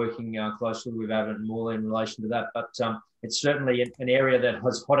been working closely with Abbott Mourly in relation to that. But it's certainly an area that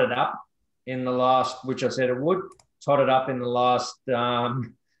has hotted up in the last, which I said it would, totted up in the last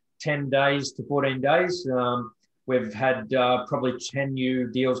 10 days to 14 days. We've had probably 10 new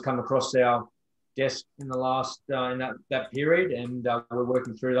deals come across our desk in the last, in that period, and we're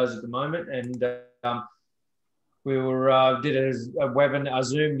working through those at the moment. And we did a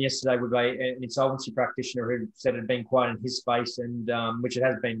Zoom yesterday with an insolvency practitioner who said it had been quite in his space, and which it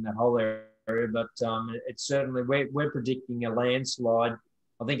has been in that whole area. But it's certainly, we're predicting a landslide.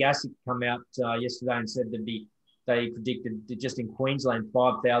 I think ASIC come out yesterday and said they predicted that just in Queensland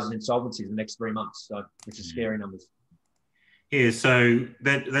 5,000 insolvencies in the next 3 months, so which is scary numbers. Yeah, so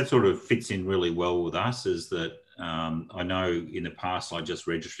that sort of fits in really well with us. Is that I know in the past, like just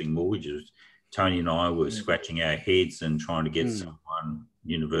registering mortgages, Tony and I were scratching our heads and trying to get someone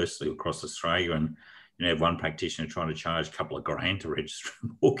universally across Australia, and have one practitioner trying to charge a couple of grand to register a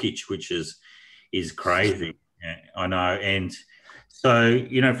mortgage, which is crazy. I know. And so,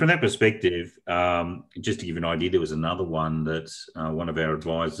 from that perspective, just to give you an idea, there was another one that one of our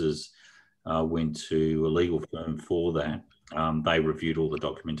advisors went to a legal firm for that. They reviewed all the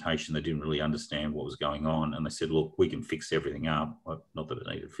documentation. They didn't really understand what was going on. And they said, look, we can fix everything up. Well, not that it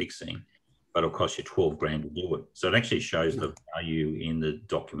needed fixing, but it'll cost you 12 grand to do it. So it actually shows the value in the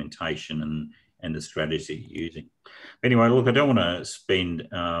documentation and the strategy you're using. Anyway, look, I don't want to spend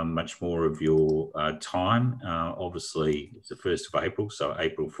much more of your time. Obviously, it's the 1st of April, so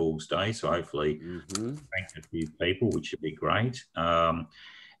April Fool's Day. So hopefully, thank a few people, which would be great.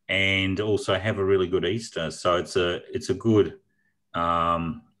 And also have a really good Easter. So it's a good,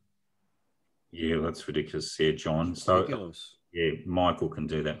 yeah, that's ridiculous. Yeah, John. So ridiculous. Yeah, Michael can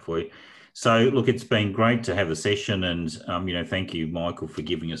do that for you. So look, it's been great to have the session, and thank you, Michael, for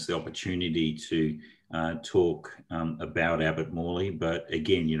giving us the opportunity to talk about Abbott Mourly. But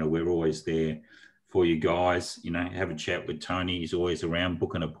again, we're always there for you guys. Have a chat with Tony. He's always around.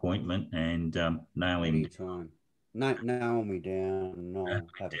 Book an appointment and nail him. Anytime. Nail me down. No,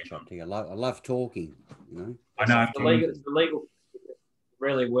 have a chat to you. I love talking. I know the legal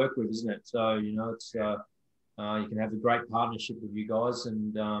really work with, isn't it? So it's. You can have a great partnership with you guys,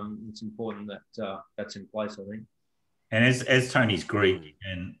 and it's important that that's in place, I think. And as Tony's Greek, he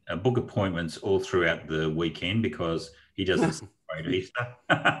can book appointments all throughout the weekend because he doesn't celebrate Easter.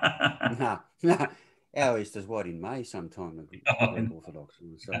 No. Our Easter's in May sometime. Orthodox,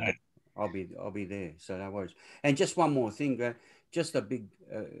 so I'll be there. So no worries. And just one more thing, Grant. Just a big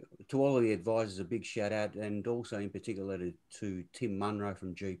to all of the advisors, a big shout out, and also in particular to Tim Munro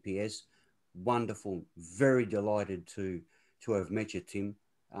from GPS. Wonderful, very delighted to have met you, Tim.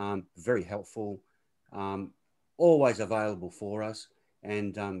 Very helpful, always available for us,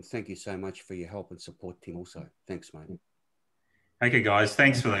 and thank you so much for your help and support, Tim. Also, thanks, mate. Okay, guys,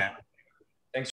 thanks for that.